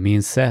up, but me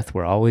and Seth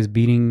were always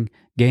beating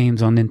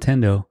games on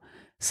Nintendo.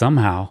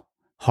 Somehow,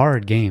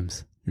 hard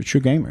games. You're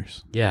true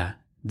gamers. Yeah.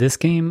 This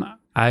game,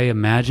 I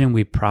imagine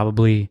we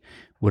probably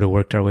would have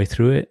worked our way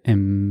through it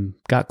and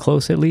got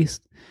close at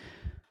least.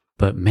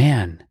 But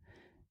man,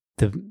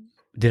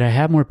 did I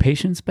have more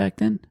patience back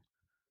then?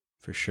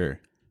 For sure.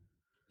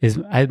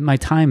 My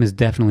time is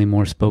definitely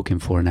more spoken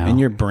for now. And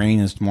your brain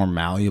is more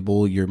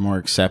malleable. You're more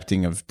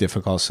accepting of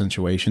difficult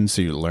situations,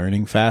 so you're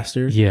learning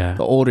faster. Yeah.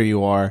 The older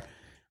you are,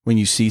 when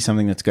you see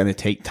something that's going to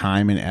take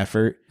time and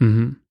effort,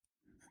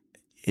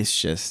 it's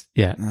just...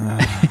 Yeah.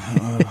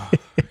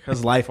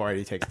 Because life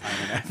already takes time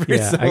and effort.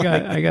 Yeah, so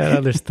I got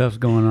other stuff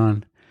going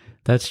on.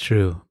 That's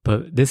true.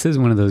 But this is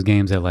one of those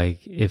games that,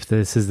 like, if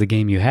this is the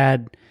game you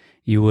had,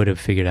 you would have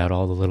figured out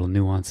all the little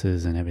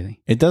nuances and everything.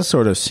 It does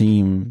sort of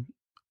seem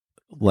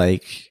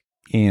like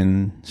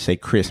in, say,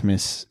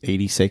 Christmas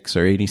 86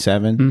 or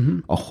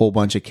 87, a whole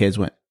bunch of kids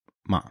went,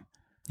 "Mom,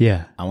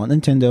 Yeah. I want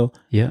Nintendo.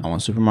 Yeah. I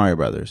want Super Mario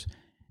Brothers."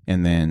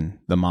 And then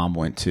the mom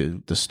went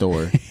to the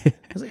store. I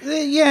was like,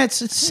 "Yeah,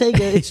 it's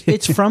Sega.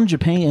 It's from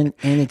Japan,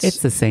 and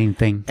It's the same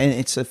thing. and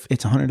it's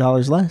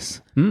 $100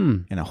 less."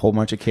 And a whole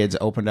bunch of kids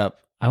opened up.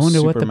 I wonder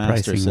Super what the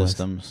Master pricing was.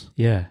 systems.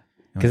 Yeah.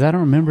 Because I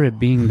don't remember it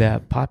being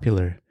that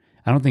popular.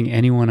 I don't think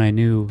anyone I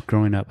knew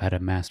growing up had a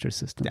Master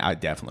System. I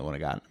definitely would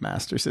have gotten a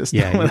Master System.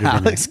 Yeah, with you'd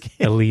have been Alex.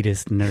 an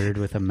elitist nerd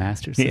with a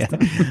Master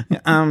System.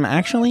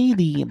 Actually,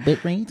 the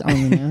bitrate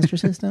on the Master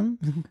System.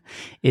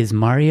 Is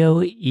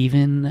Mario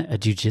even a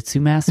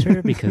jujitsu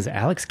master? Because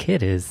Alex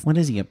Kidd is. What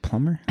is he, a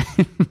plumber?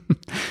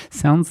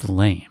 Sounds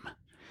lame.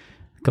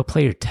 Go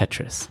play your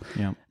Tetris.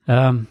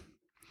 Yeah.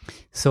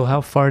 So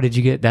how far did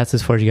you get? That's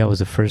as far as you got was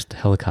the first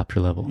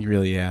helicopter level.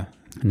 Really, yeah.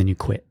 And then you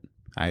quit.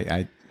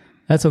 I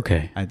That's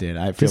okay. I did.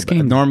 I feel This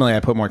game- normally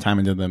I put more time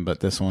into them, but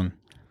this one,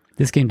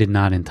 This game did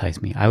not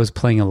entice me. I was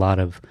playing a lot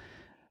of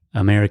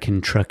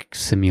American Truck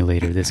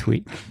Simulator this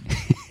week.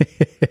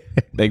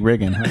 big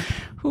rigging, huh?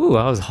 Ooh,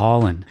 I was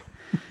hauling.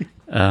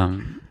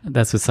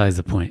 That's besides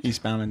the point.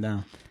 Eastbound and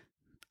down.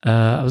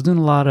 I was doing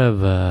a lot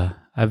of,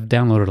 I've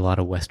downloaded a lot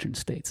of Western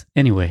states.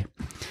 Anyway,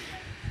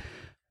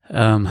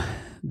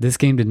 this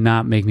game did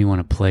not make me want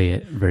to play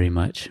it very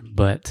much,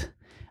 but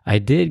I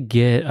did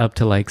get up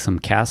to like some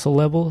castle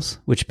levels,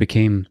 which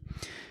became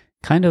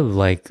kind of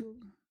like,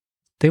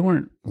 they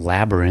weren't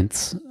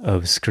labyrinths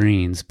of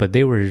screens, but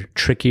they were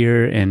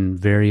trickier and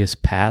various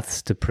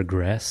paths to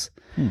progress.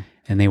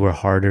 And they were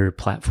harder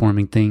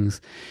platforming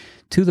things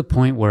to the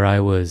point where I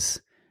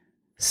was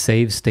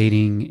save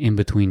stating in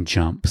between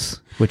jumps,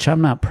 which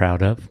I'm not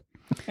proud of.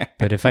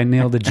 But if I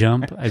nailed a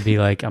jump, I'd be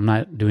like, I'm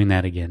not doing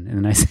that again. And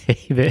then I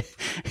save it.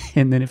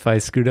 And then if I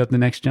screwed up the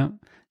next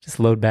jump, just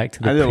load back to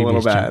the I did a previous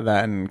little bit jump. of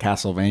that in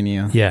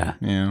Castlevania. Yeah.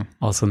 Yeah.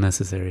 Also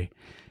necessary.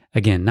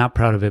 Again, not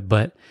proud of it,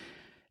 but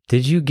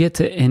did you get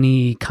to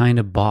any kind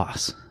of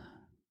boss?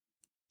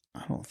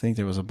 I don't think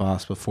there was a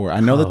boss before.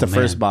 I know that the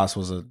first boss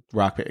was a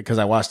rock paper because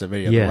I watched the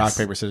video. Yes. The rock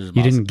paper scissors boss.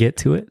 You didn't get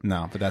to it,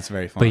 No, but that's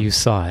very fun. but you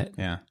saw it.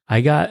 Yeah.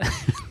 I got.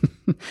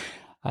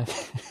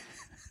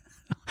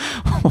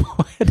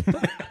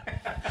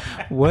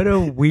 What a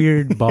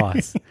weird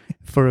boss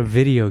for a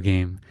video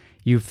game.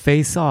 You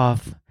face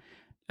off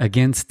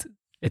against.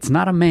 It's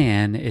not a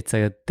man. It's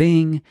a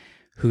thing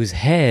whose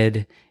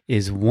head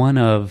is one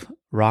of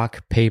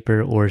rock,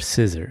 paper, or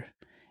scissor.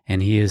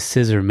 And he is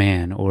scissor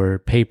man or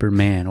paper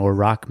man or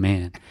rock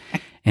man.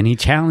 And he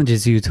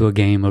challenges you to a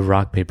game of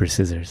rock, paper,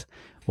 scissors.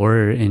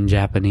 Or in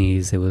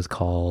Japanese, it was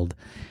called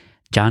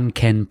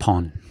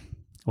Jankenpon.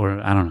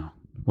 Or I don't know,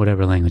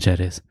 whatever language that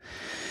is.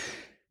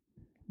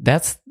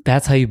 That's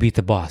how you beat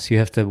the boss. You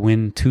have to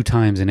win 2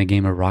 times in a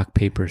game of rock,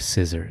 paper,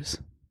 scissors.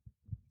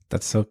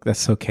 That's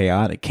so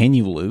chaotic. Can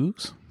you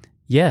lose?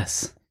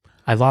 Yes.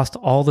 I lost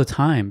all the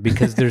time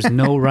because there's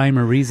no rhyme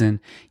or reason.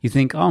 You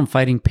think, oh, I'm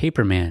fighting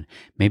Paper Man.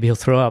 Maybe he'll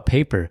throw out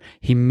paper.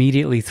 He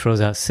immediately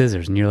throws out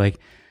scissors. And you're like,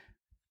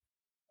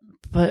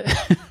 but...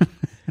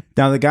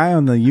 Now, the guy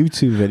on the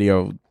YouTube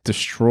video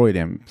destroyed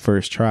him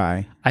first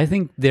try. I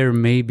think there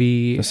may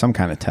be... There's some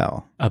kind of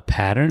tell. A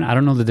pattern. I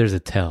don't know that there's a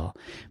tell,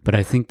 but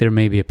I think there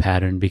may be a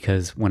pattern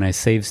because when I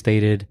save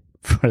stated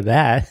for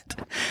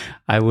that,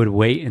 I would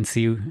wait and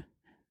see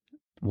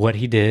what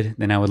he did.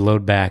 Then I would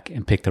load back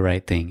and pick the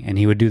right thing. And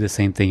he would do the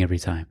same thing every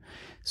time.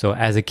 So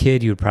as a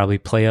kid, you would probably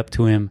play up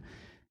to him.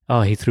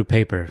 Oh, he threw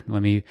paper.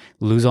 Let me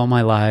lose all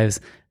my lives,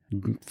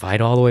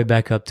 fight all the way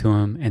back up to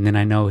him. And then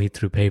I know he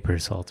threw paper,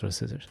 so I'll throw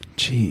scissors.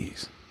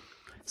 Jeez.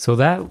 So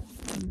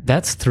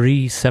that's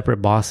 3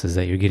 separate bosses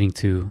that you're getting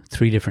to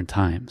 3 different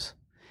times.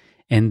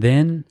 And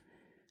then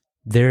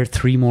there are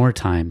 3 more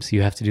times.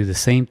 You have to do the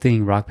same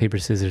thing, rock, paper,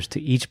 scissors, to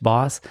each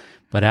boss.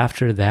 But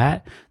after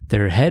that,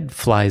 their head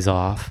flies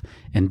off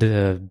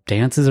and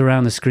dances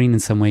around the screen in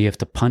some way. You have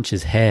to punch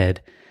his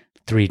head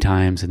 3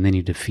 times, and then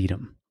you defeat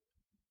him.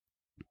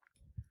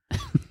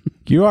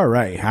 You are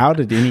right. How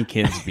did any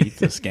kids beat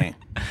this game?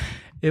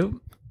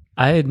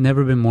 I had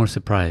never been more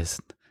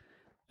surprised.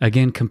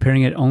 Again,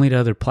 comparing it only to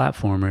other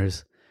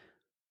platformers,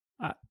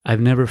 I've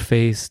never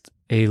faced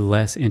a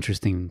less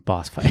interesting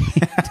boss fight.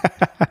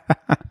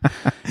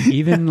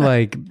 Even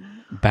like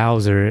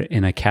Bowser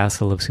in a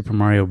castle of Super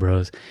Mario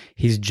Bros.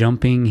 He's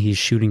jumping, he's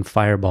shooting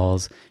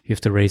fireballs. You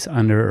have to race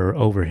under or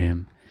over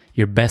him.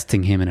 You're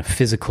besting him in a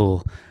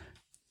physical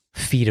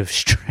feat of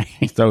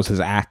strength. Throws his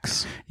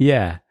axe.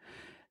 Yeah.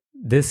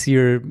 This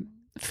you're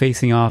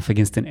facing off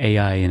against an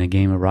AI in a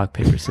game of rock,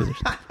 paper,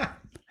 scissors.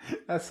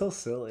 That's so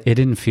silly. It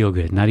didn't feel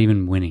good, not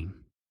even winning.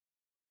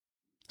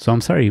 So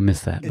I'm sorry you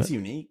missed that. It's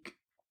unique.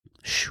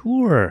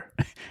 Sure.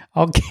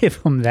 I'll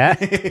give him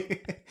that.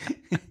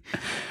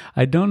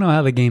 I don't know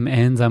how the game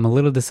ends. I'm a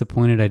little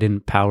disappointed I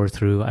didn't power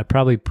through. I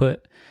probably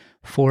put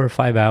 4 or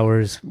 5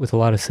 hours with a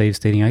lot of save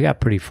stating. I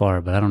got pretty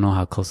far, but I don't know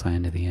how close I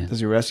am to the end.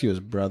 Does he rescue his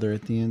brother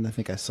at the end? I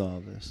think I saw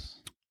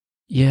this.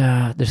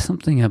 Yeah, there's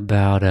something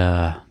about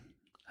a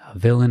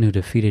villain who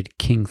defeated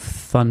King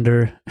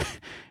Thunder,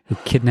 who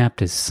kidnapped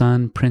his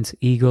son, Prince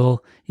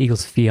Eagle,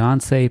 Eagle's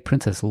fiance,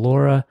 Princess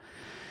Laura.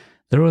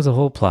 There was a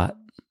whole plot.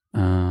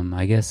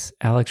 I guess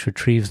Alex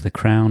retrieves the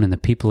crown and the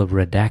people of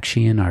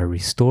Redaction are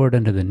restored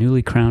under the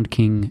newly crowned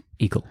King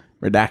Eagle.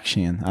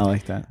 Redaction. I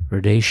like that.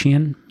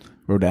 Redation?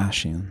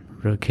 Rodashian.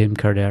 Kim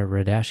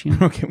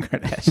Kardashian? Kim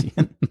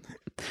Kardashian.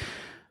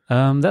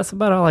 That's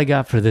about all I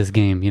got for this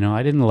game. You know,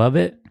 I didn't love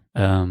it.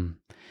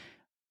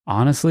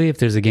 Honestly, if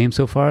there's a game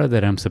so far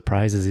that I'm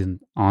surprised is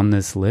on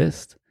this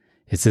list,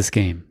 it's this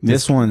game.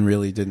 This one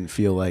really didn't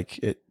feel like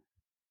it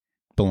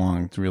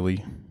belonged,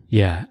 really.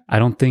 Yeah, I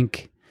don't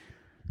think...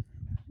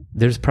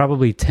 There's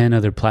probably 10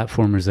 other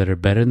platformers that are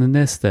better than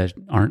this that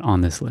aren't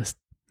on this list.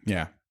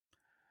 Yeah.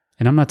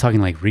 And I'm not talking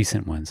like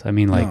recent ones. I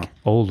mean like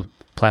old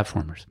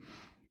platformers.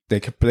 They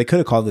could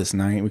have called this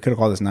we could have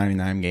called this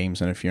 99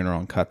 games in a funeral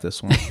and cut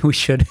this one. We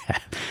should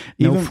have.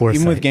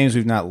 Even with games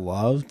we've not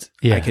loved,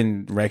 yeah. I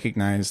can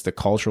recognize the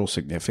cultural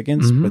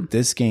significance, but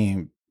this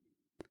game,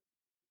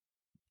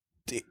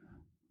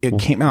 it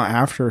came out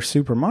after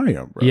Super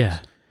Mario Bros. Yeah.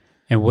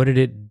 And what did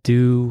it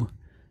do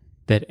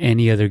that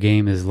any other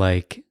game is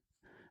like,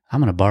 I'm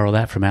going to borrow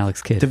that from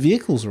Alex Kidd? The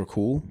vehicles were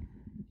cool.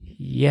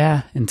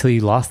 Yeah, until you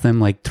lost them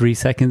like 3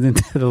 seconds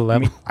into the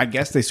level. I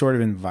guess they sort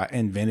of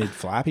invented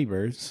Flappy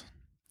Birds.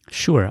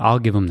 Sure, I'll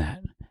give them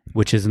that,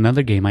 which is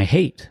another game I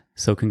hate.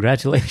 So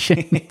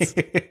congratulations.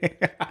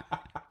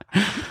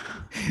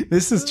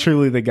 This is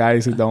truly the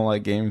guys who don't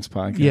like games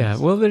podcast. Yeah,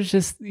 well, there's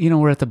just,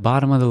 we're at the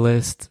bottom of the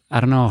list. I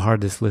don't know how hard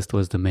this list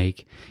was to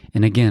make.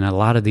 And again, a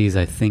lot of these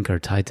I think are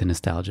tied to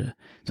nostalgia.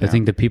 So I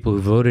think the people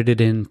who voted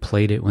it in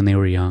played it when they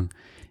were young.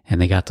 And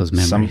they got those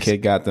memories. Some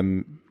kid got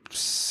the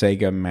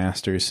Sega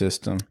Master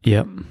System.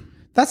 Yep.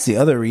 That's the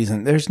other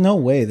reason. There's no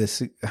way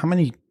this... How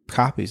many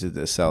copies did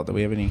this sell? Do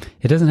we have any...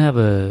 It doesn't have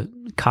a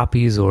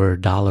copies or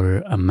dollar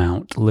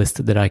amount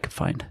listed that I could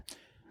find.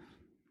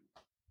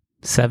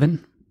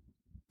 7?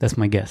 That's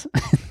my guess.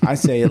 I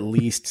say at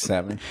least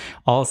 7.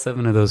 All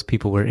 7 of those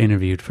people were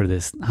interviewed for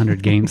this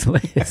 100 games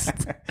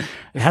list.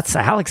 That's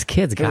Alex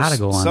Kidd's got to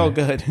go on. So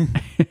good.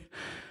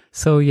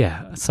 So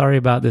yeah, sorry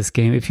about this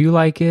game. If you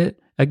like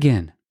it,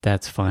 again...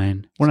 That's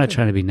fine. We're not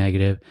trying to be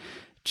negative.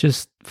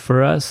 Just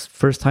for us,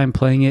 first time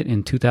playing it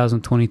in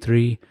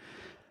 2023,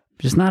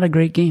 just not a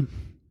great game.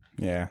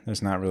 Yeah,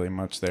 there's not really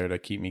much there to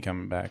keep me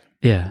coming back.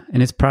 Yeah,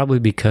 and it's probably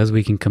because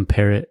we can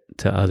compare it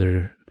to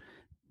other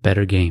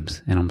better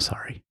games, and I'm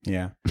sorry.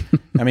 Yeah.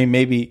 I mean,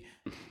 maybe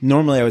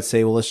Normally, I would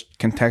say, well, let's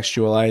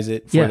contextualize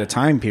it for Yeah. the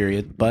time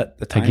period. But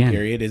the time Again.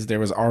 period is there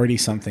was already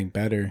something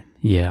better.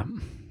 Yeah.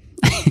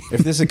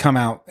 If this had come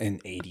out in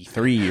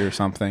 83 or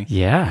something,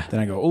 Yeah. then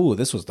I go, oh,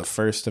 this was the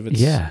first of its.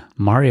 Yeah.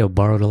 Mario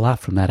borrowed a lot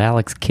from that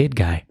Alex Kidd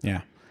guy,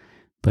 Yeah.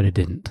 but it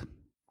didn't.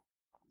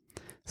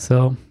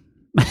 So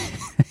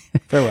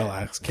Farewell,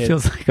 Alex Kidd.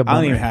 feels like a I don't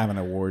bummer. even have an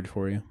award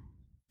for you.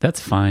 That's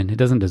fine. It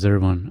doesn't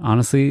deserve one.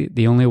 Honestly,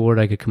 the only award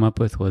I could come up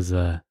with was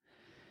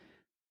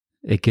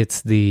it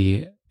gets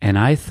the and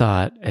I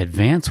thought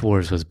Advance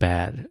Wars was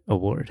bad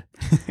award.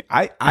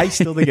 I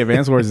still think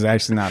Advance Wars is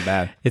actually not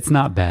bad. It's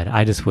not bad.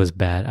 I just was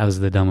bad. I was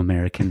the dumb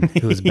American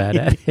who was bad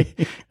at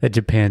it that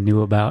Japan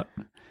knew about.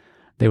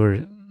 They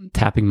were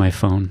tapping my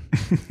phone.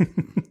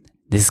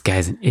 This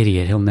guy's an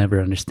idiot. He'll never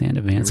understand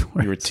Advance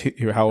Wars.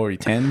 You were how old were you?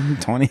 10,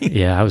 20?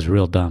 Yeah, I was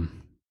real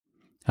dumb.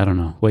 I don't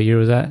know. What year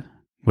was that?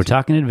 We're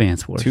talking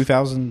Advance Wars.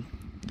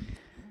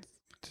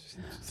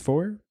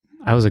 2004?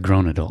 I was a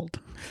grown adult.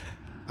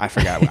 I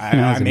forgot. I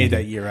I was made a-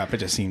 that year up. It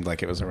just seemed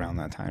like it was around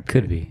that time.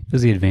 Could be. It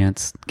was the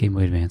Advance, Game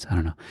Boy Advance. I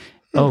don't know.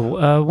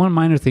 Oh, one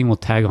minor thing we'll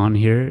tag on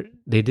here.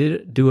 They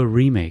did do a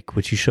remake,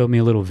 which you showed me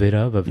a little vid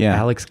of Yeah.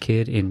 Alex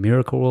Kidd in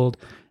Miracle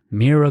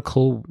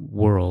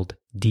World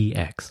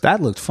DX.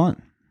 That looked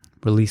fun.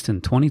 Released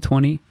in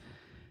 2020.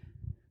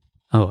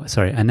 Oh,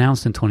 sorry.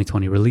 Announced in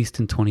 2020. Released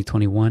in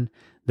 2021.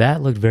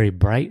 That looked very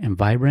bright and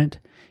vibrant.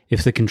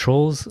 If the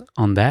controls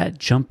on that,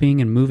 jumping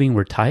and moving,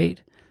 were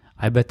tight,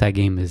 I bet that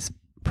game is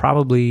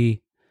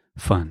probably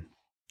fun.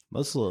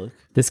 Let's look.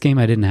 This game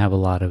I didn't have a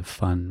lot of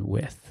fun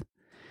with.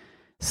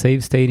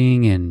 Save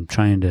stating and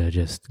trying to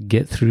just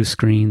get through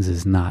screens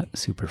is not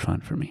super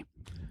fun for me.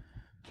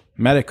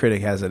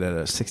 Metacritic has it at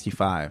a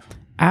 65.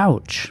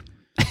 Ouch.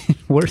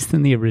 Worse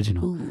than the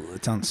original. Ooh,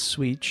 it's on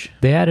Switch.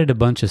 They added a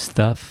bunch of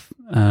stuff.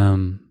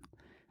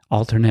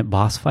 Alternate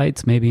boss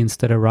fights, maybe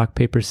instead of rock,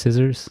 paper,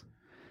 scissors.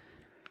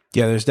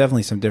 Yeah, there's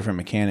definitely some different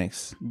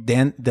mechanics.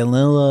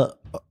 Daniel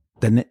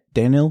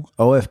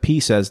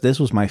OFP says, this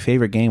was my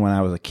favorite game when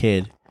I was a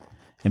kid,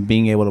 and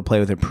being able to play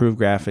with improved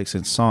graphics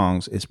and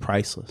songs is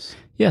priceless.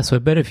 Yeah, so I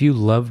bet if you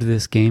loved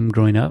this game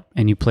growing up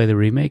and you play the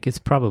remake, it's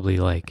probably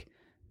like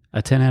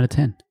a 10 out of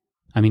 10.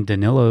 I mean,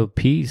 Danilo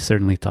P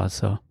certainly thought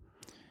so.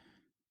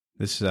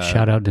 This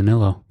Shout out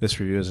Danilo. This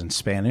review is in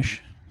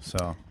Spanish,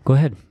 so Go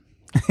ahead.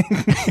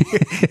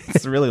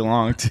 it's really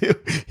long too.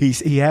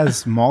 He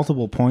has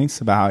multiple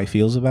points about how he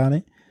feels about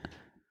it.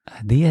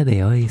 A día de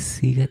hoy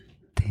sigue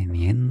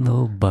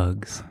teniendo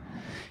bugs.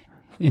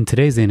 In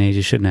today's day and age,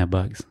 it shouldn't have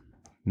bugs.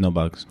 No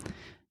bugs.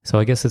 So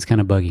I guess it's kind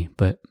of buggy.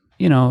 But,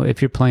 you know,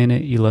 if you're playing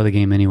it, you love the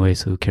game anyway,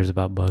 so who cares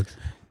about bugs?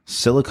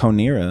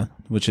 Siliconera,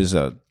 which is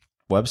a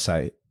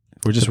website.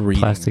 We're just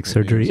reading. Plastic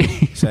surgery.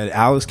 Said,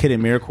 Alex Kidd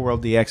and Miracle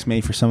World DX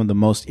made for some of the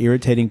most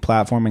irritating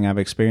platforming I've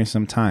experienced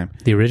in some time.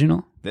 The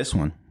original? This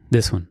one.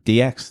 This one.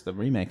 DX, the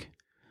remake.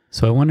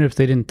 So I wonder if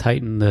they didn't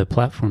tighten the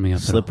platforming up.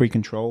 at all. Slippery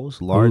controls,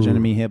 large Ooh.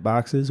 enemy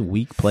hitboxes,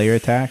 weak player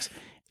attacks.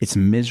 It's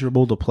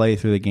miserable to play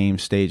through the game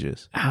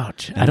stages.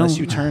 Ouch. Unless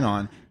you turn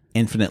on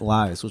Infinite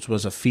Lives, which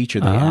was a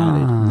feature they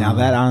added. Now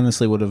that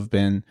honestly would have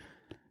been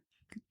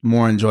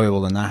more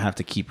enjoyable to not have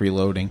to keep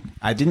reloading.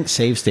 I didn't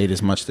save state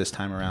as much this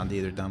time around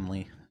either,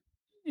 dumbly.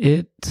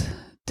 It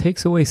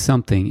takes away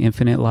something.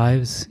 Infinite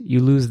lives, you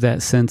lose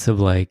that sense of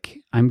like,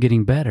 I'm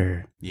getting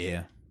better.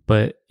 Yeah.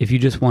 But if you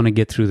just want to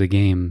get through the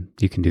game,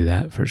 you can do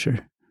that for sure.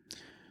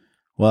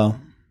 Well,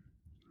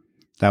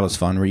 that was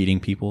fun reading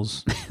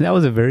people's. That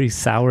was a very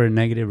sour and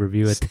negative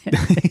review at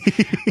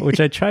the end, which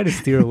I try to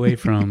steer away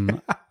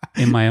from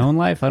in my own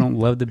life. I don't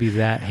love to be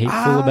that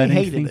hateful about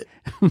anything.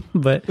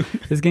 But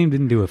this game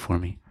didn't do it for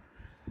me.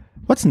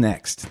 What's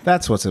next?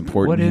 That's what's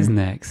important. What is here.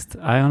 next?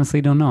 I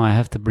honestly don't know. I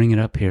have to bring it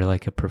up here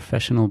like a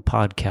professional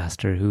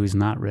podcaster who is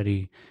not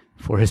ready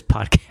for his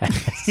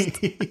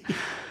podcast.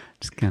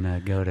 Just gonna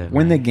go to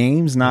When the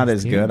game's not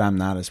as game. good, I'm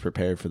not as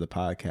prepared for the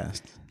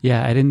podcast.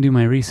 Yeah, I didn't do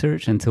my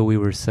research until we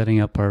were setting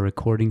up our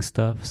recording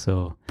stuff.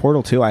 So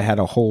Portal 2, I had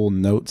a whole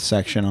notes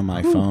section on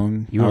my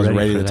phone. You I were was ready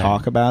ready for to that.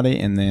 talk about it,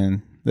 and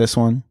then this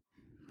one.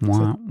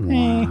 wah,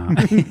 wah.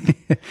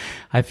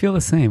 I feel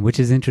the same, which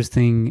is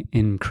interesting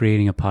in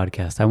creating a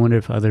podcast. I wonder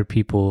if other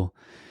people,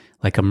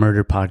 like a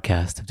murder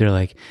podcast, if they're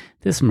like,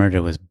 this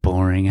murder was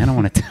boring, I don't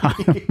want to talk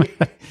about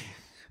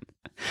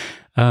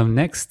it.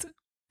 Next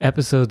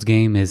episode's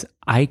game is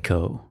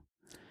Ico.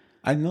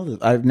 I know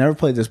that I've never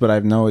played this, but I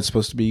know it's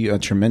supposed to be a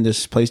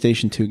tremendous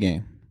PlayStation 2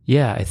 game.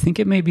 Yeah, I think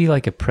it may be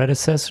like a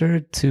predecessor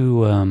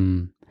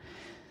to,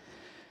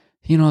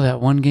 you know,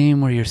 that one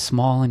game where you're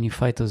small and you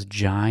fight those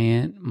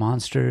giant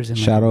monsters. And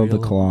Shadow of the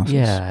Colossus.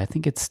 Yeah, I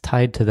think it's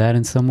tied to that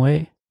in some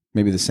way.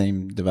 Maybe the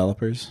same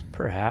developers.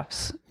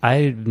 Perhaps.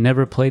 I've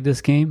never played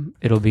this game.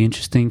 It'll be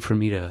interesting for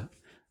me to,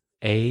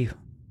 A,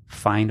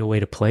 find a way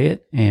to play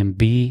it, and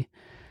B,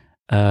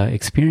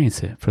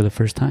 experience it for the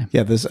first time.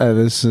 Yeah, this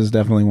is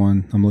definitely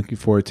one I'm looking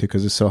forward to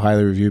because it's so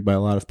highly reviewed by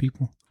a lot of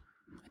people.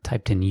 I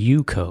typed in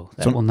Yuko.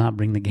 That will not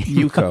bring the game.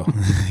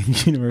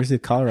 UCO, University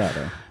of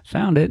Colorado.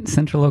 Found it,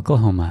 Central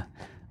Oklahoma.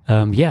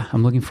 Yeah,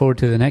 I'm looking forward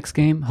to the next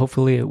game.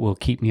 Hopefully it will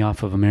keep me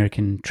off of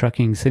American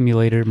Trucking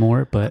Simulator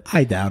more, but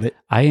I doubt it.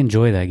 I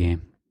enjoy that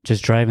game.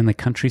 Just driving the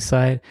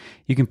countryside.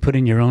 You can put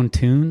in your own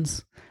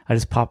tunes. I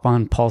just pop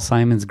on Paul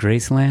Simon's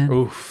Graceland.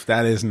 Oof,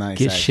 that is nice.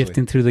 Get actually.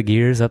 shifting through the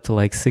gears up to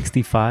like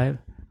 65.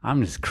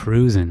 I'm just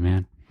cruising,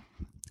 man.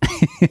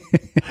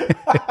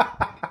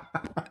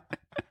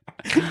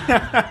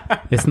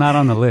 It's not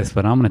on the list,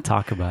 but I'm going to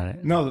talk about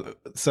it. No,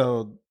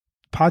 so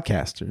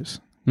podcasters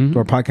Mhm.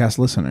 or podcast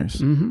listeners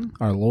Mhm.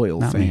 are loyal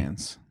Not me.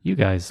 fans. You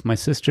guys, my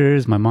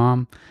sisters, my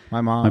mom,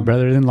 My mom, my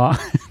brother-in-law.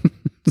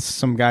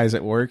 some guys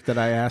at work that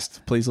I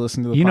asked, please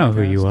listen to the podcast. You know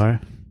who you are.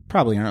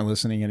 Probably aren't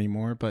listening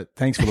anymore, but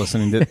thanks for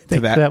listening to Thanks for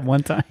that, that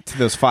one time. to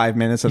those 5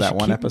 minutes of You that should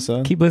one keep-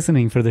 episode. Keep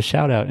listening for the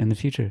shout out in the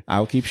future. I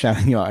will keep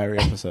shouting you out every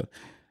episode.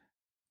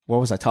 What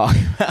was I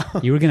talking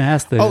about? You were going to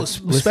ask the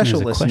Special listeners a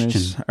listeners,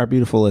 question. our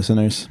beautiful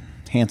listeners,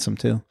 handsome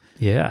too.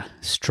 Yeah,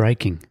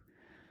 striking.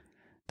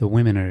 The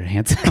women are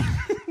handsome.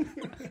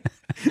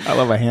 I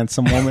love a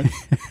handsome woman.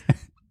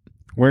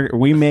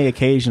 We may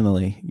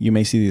occasionally, you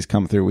may see these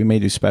come through. We may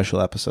do special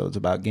episodes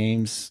about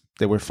games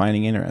that we're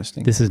finding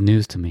interesting. This is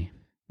news to me.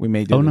 We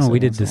may do. Oh this no, we every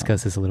did once in a while.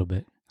 discuss this a little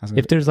bit. I was gonna-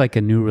 If there's like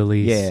a new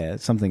release, yeah,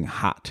 something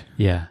hot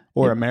yeah,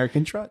 or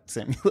American Truck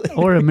Simulator,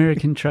 or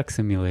American Truck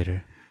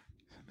Simulator.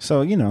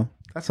 so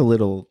that's a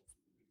little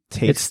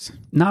taste. It's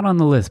not on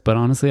the list, but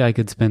honestly, I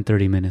could spend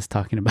 30 minutes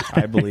talking about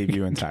it. I believe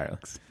you entirely.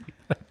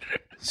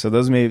 So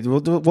those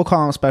we'll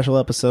call them special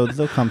episodes.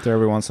 They'll come through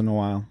every once in a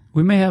while.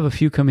 We may have a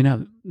few coming up.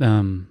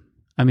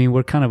 I mean,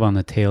 we're kind of on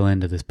the tail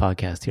end of this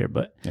podcast here,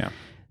 but Yeah.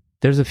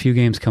 there's a few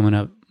games coming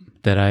up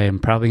that I am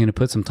probably going to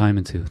put some time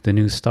into. The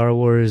new Star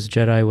Wars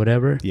Jedi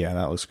whatever. Yeah,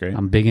 that looks great.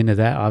 I'm big into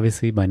that,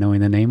 obviously, by knowing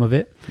the name of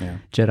it. Yeah.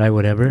 Jedi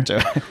whatever.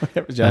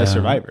 Jedi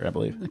Survivor, I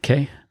believe.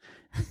 Okay.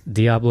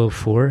 Diablo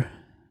 4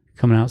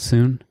 coming out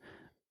soon.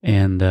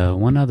 And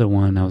one other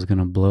one I was going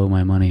to blow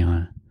my money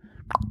on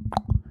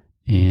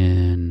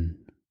in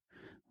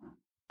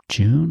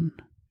June.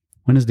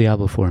 When is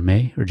Diablo 4?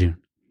 May or June?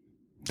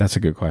 That's a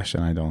good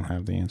question. I don't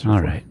have the answer. All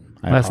for right. it.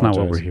 I That's not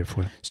what apologize. we're here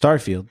for.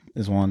 Starfield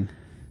is one.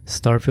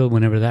 Starfield,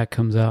 whenever that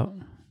comes out.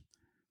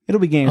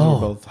 It'll be games Oh. we're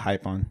both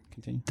hype on.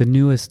 Continue. The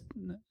newest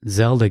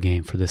Zelda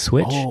game for the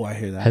Switch. Oh, I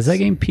hear that. Has that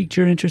game piqued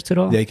your interest at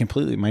all? They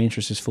completely. My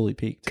interest is fully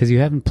piqued. Because you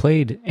haven't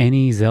played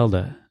any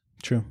Zelda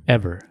True.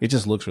 ever. It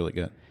just looks really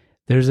good.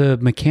 There's a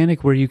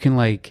mechanic where you can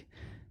like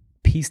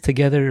piece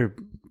together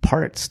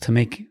parts to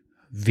make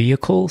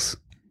vehicles.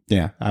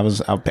 Yeah,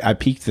 I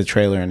peeked the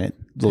trailer and it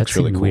looks That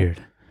really seemed cool.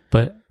 weird.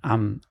 But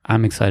I'm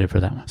excited for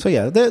that one. So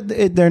yeah,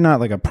 they're not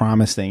like a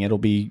promise thing. It'll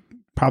be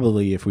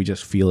probably if we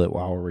just feel it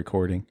while we're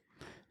recording.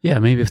 Yeah,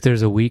 maybe if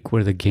there's a week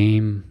where the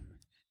game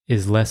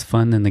is less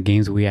fun than the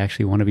games we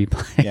actually want to be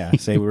playing. Yeah,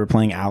 say we were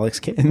playing Alex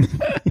Kidd.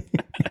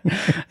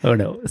 Oh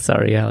no,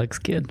 sorry, Alex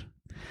Kidd.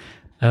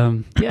 Yeah,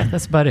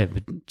 that's about it.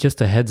 But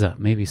just a heads up,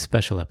 maybe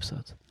special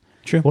episodes.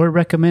 True. Or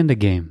recommend a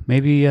game.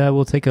 Maybe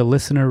we'll take a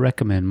listener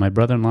recommend. My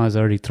brother-in-law has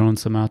already thrown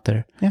some out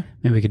there. Yeah.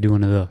 Maybe we could do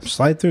one of those.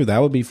 Slide through. That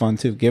would be fun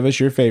too. Give us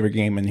your favorite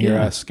game and hear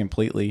Yeah. us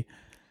completely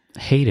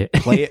Hate it.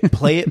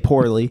 play it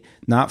poorly,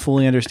 not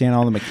fully understand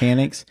all the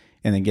mechanics,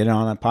 and then get it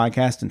on a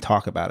podcast and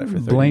talk about it for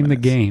 30 Blame the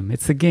minutes. game.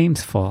 It's the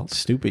game's fault.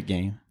 Stupid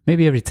game.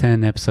 Maybe every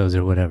 10 episodes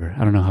or whatever.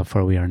 I don't know how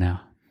far we are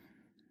now.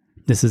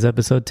 This is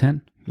episode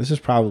 10, This is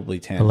probably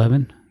 10.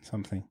 11.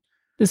 Something.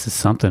 This is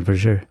something for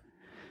sure.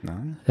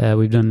 9.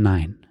 We've done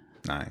 9.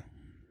 9.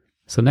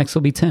 So next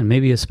will be 10.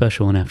 Maybe a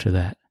special one after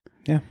that.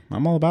 Yeah,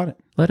 I'm all about it.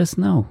 Let us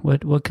know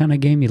what kind of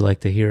game you'd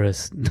like to hear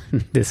us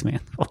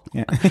dismantle.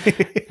 Yeah.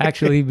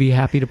 Actually, be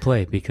happy to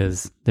play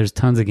because there's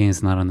tons of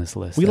games not on this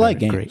list. We that like are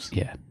games. Great.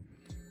 Yeah,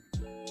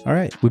 All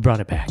right. we brought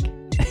it back.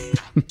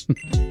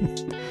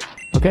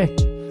 Okay,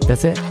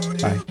 that's it.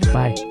 Bye.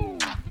 Bye.